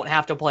they don't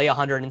have to play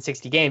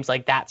 160 games.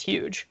 That's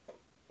huge.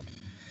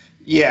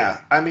 Yeah,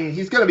 I mean,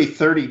 he's going to be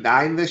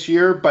 39 this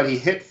year, but he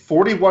hit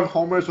 41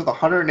 homers with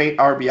 108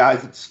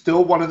 RBIs. It's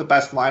still one of the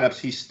best lineups.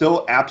 He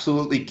still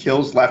absolutely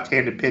kills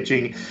left-handed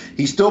pitching.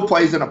 He still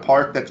plays in a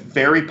park that's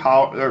very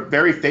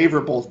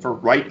favorable for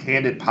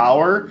right-handed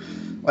power.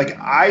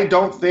 I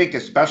don't think,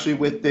 especially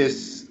with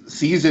this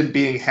season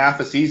being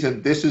half a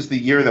season, this is the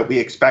year that we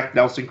expect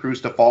Nelson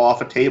Cruz to fall off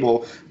a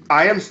table.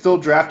 I am still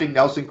drafting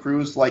Nelson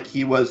Cruz like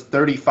he was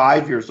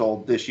 35 years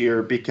old this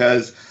year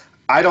because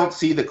I don't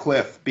see the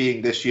cliff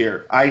being this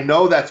year. I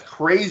know that's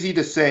crazy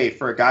to say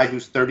for a guy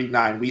who's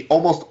 39. We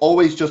almost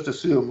always just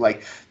assume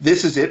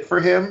this is it for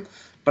him,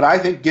 but I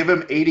think give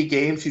him 80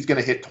 games, he's going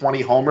to hit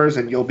 20 homers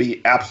and you'll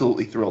be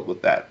absolutely thrilled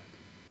with that.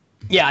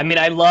 Yeah, I mean,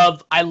 I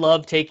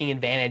love taking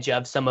advantage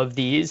of some of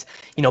these,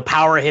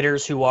 power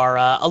hitters who are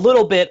a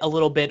little bit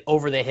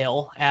over the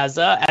hill as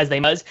they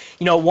must.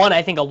 One,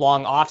 I think a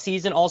long off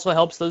season also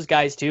helps those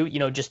guys too.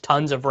 Just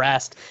tons of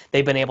rest.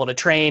 They've been able to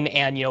train,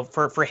 and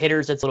for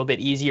hitters, it's a little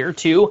bit easier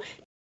to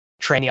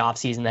train the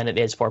offseason than it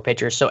is for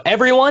pitchers. So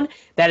everyone,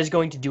 that is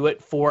going to do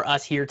it for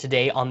us here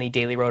today on the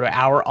Daily Roto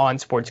Hour on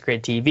Sports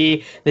Grid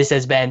TV. This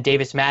has been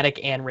Davis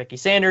Maddock and Ricky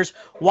Sanders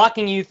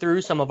walking you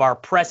through some of our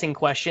pressing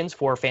questions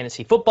for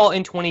fantasy football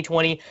in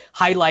 2020,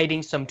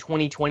 highlighting some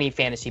 2020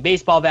 fantasy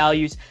baseball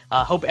values.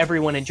 Hope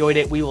everyone enjoyed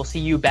it. We will see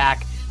you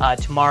back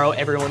tomorrow.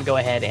 Everyone go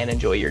ahead and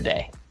enjoy your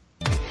day.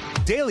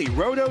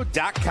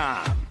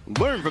 DailyRoto.com.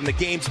 Learn from the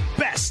game's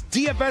best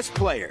DFS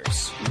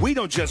players. We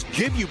don't just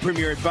give you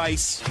premier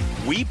advice,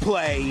 we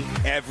play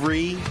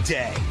every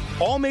day.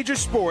 All major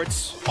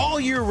sports,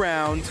 all year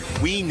round,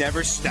 we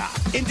never stop.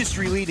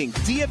 Industry-leading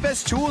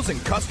DFS tools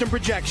and custom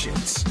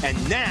projections. And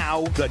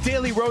now, the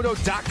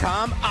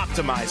DailyRoto.com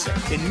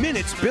Optimizer. In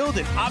minutes, build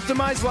and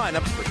optimize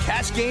lineups for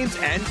cash games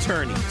and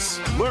tourneys.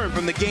 Learn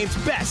from the game's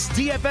best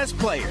DFS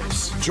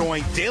players.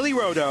 Join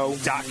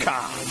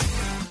DailyRoto.com.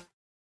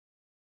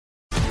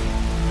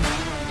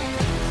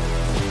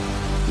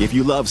 If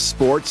you love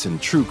sports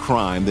and true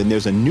crime, then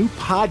there's a new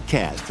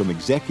podcast from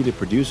executive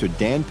producer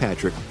Dan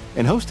Patrick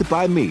and hosted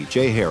by me,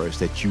 Jay Harris,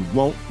 that you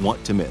won't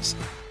want to miss.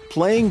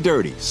 Playing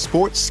Dirty: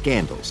 Sports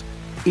Scandals.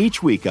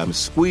 Each week, I'm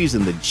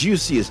squeezing the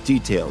juiciest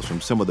details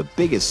from some of the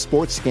biggest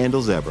sports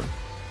scandals ever.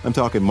 I'm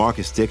talking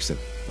Marcus Dixon,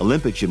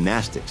 Olympic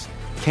gymnastics,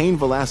 Cain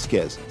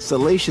Velasquez,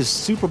 salacious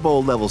Super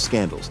Bowl-level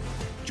scandals.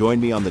 Join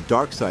me on the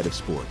dark side of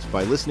sports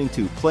by listening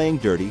to Playing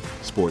Dirty: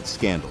 Sports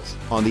Scandals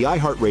on the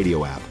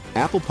iHeartRadio app,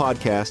 Apple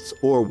Podcasts,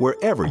 or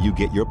wherever you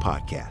get your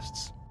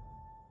podcasts.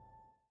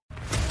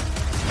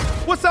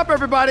 What's up,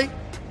 everybody?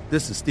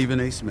 This is Stephen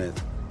A. Smith.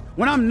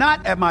 When I'm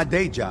not at my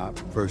day job,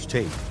 First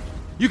Take,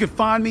 you can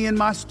find me in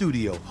my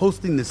studio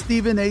hosting the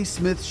Stephen A.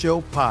 Smith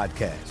Show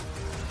podcast.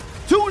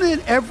 Tune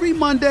in every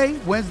Monday,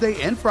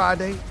 Wednesday, and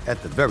Friday,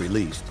 at the very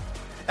least,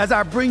 as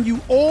I bring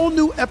you all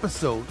new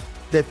episodes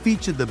that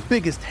feature the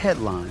biggest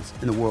headlines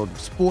in the world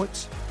of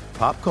sports,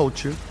 pop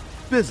culture,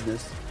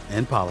 business,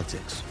 and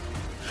politics.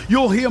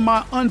 You'll hear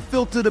my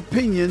unfiltered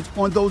opinions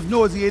on those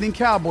nauseating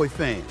Cowboy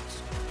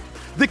fans,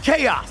 the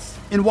chaos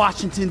in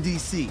Washington,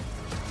 D.C.,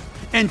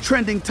 and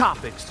trending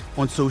topics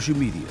on social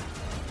media,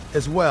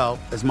 as well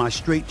as my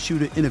straight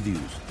shooter interviews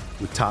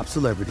with top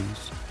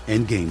celebrities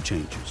and game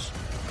changers.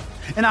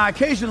 And I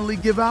occasionally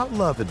give out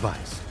love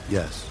advice.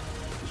 Yes,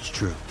 it's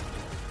true.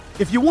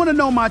 If you want to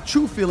know my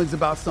true feelings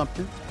about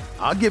something,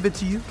 I'll give it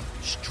to you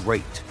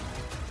straight.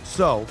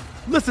 So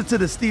listen to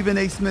the Stephen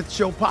A. Smith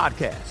Show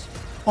podcast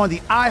on the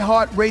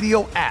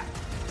iHeartRadio app,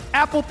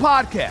 Apple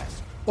Podcasts,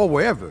 or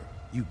wherever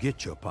you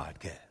get your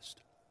podcast.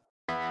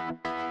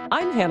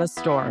 I'm Hannah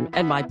Storm,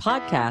 and my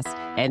podcast,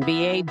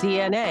 NBA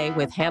DNA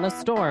with Hannah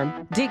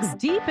Storm, digs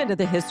deep into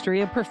the history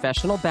of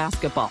professional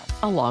basketball,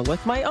 along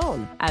with my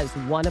own, as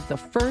one of the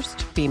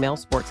first female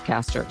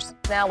sportscasters.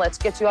 Now let's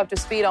get you up to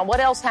speed on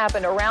what else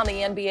happened around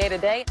the NBA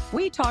today.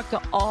 We talked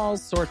to all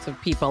sorts of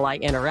people I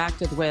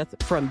interacted with,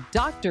 from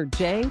Dr.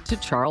 J to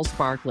Charles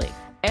Barkley,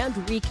 and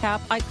recap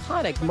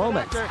iconic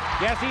moments.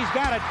 Yes, he's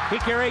got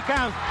it. Here he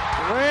comes.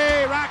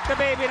 Ray, rock the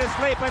baby to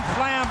sleep and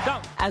slam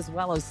dunk. As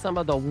well as some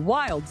of the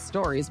wild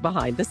stories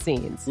behind the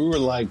scenes. We were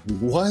like,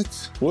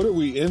 what? What are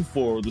we in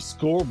for? The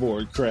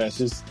scoreboard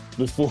crashes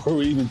before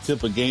we even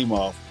tip a game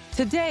off.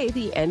 Today,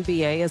 the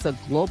NBA is a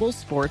global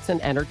sports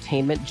and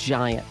entertainment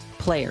giant.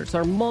 Players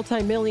are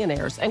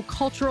multimillionaires and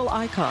cultural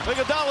icons.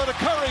 Iguodala to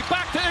Curry,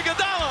 back to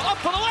Iguodala, up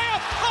for the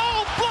layup.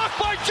 Oh, blocked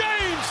by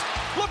James.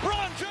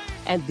 LeBron James.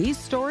 And these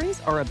stories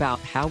are about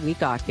how we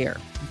got here,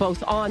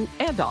 both on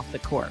and off the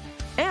court.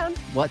 And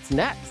what's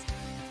next?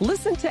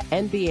 Listen to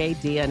NBA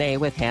DNA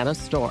with Hannah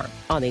Storm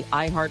on the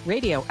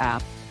iHeartRadio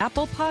app,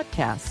 Apple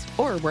Podcasts,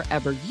 or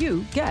wherever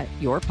you get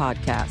your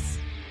podcasts.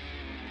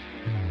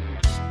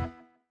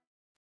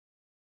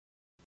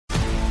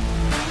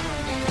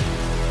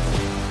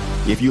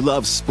 If you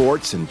love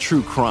sports and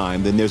true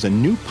crime, then there's a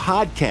new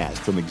podcast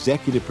from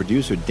executive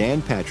producer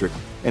Dan Patrick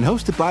and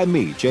hosted by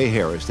me, Jay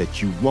Harris,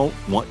 that you won't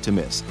want to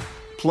miss.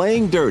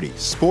 Playing Dirty: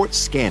 Sports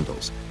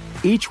Scandals.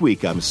 Each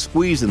week, I'm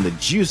squeezing the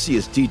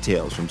juiciest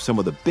details from some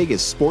of the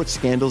biggest sports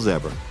scandals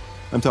ever.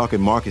 I'm talking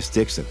Marcus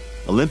Dixon,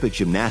 Olympic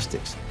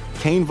gymnastics,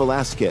 Cain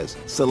Velasquez,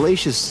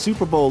 salacious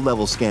Super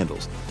Bowl-level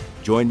scandals.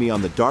 Join me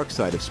on the dark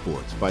side of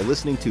sports by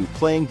listening to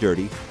Playing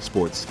Dirty: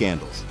 Sports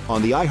Scandals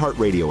on the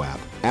iHeartRadio app,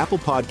 Apple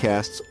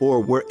Podcasts, or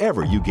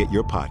wherever you get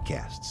your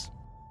podcasts.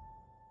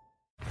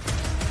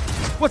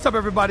 What's up,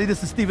 everybody?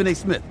 This is Stephen A.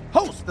 Smith,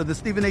 host of the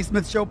Stephen A.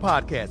 Smith Show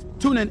podcast.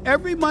 Tune in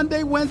every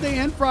Monday, Wednesday,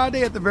 and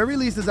Friday at the very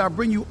least as I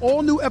bring you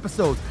all new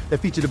episodes that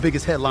feature the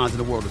biggest headlines in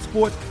the world of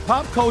sports,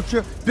 pop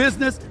culture,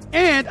 business,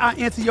 and I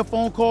answer your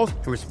phone calls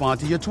and respond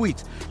to your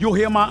tweets. You'll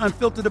hear my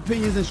unfiltered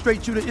opinions and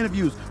straight shooter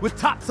interviews with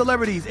top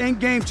celebrities and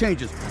game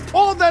changers.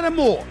 All of that and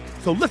more.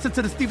 So listen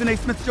to the Stephen A.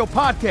 Smith Show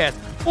podcast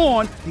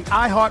on the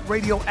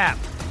iHeartRadio app,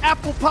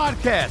 Apple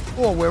Podcasts,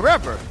 or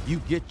wherever you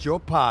get your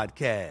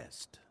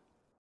podcast.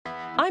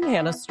 I'm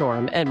Hannah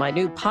Storm, and my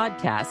new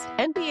podcast,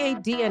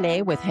 NBA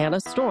DNA with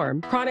Hannah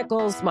Storm,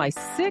 chronicles my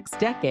 6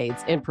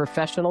 decades in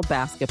professional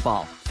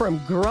basketball.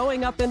 From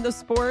growing up in the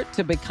sport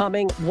to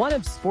becoming one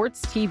of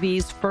sports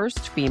TV's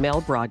first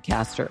female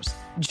broadcasters.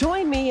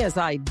 Join me as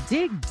I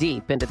dig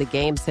deep into the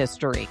game's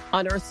history,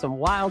 unearth some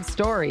wild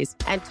stories,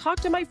 and talk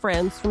to my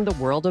friends from the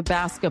world of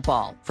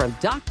basketball, from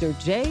Dr.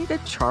 J to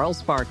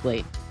Charles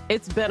Barkley.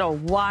 It's been a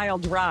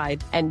wild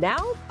ride, and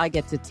now I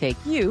get to take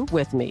you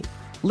with me.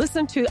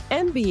 Listen to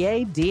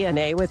NBA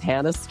DNA with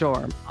Hannah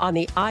Storm on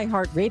the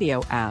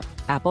iHeartRadio app,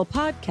 Apple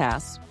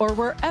Podcasts, or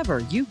wherever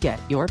you get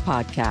your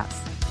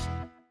podcasts.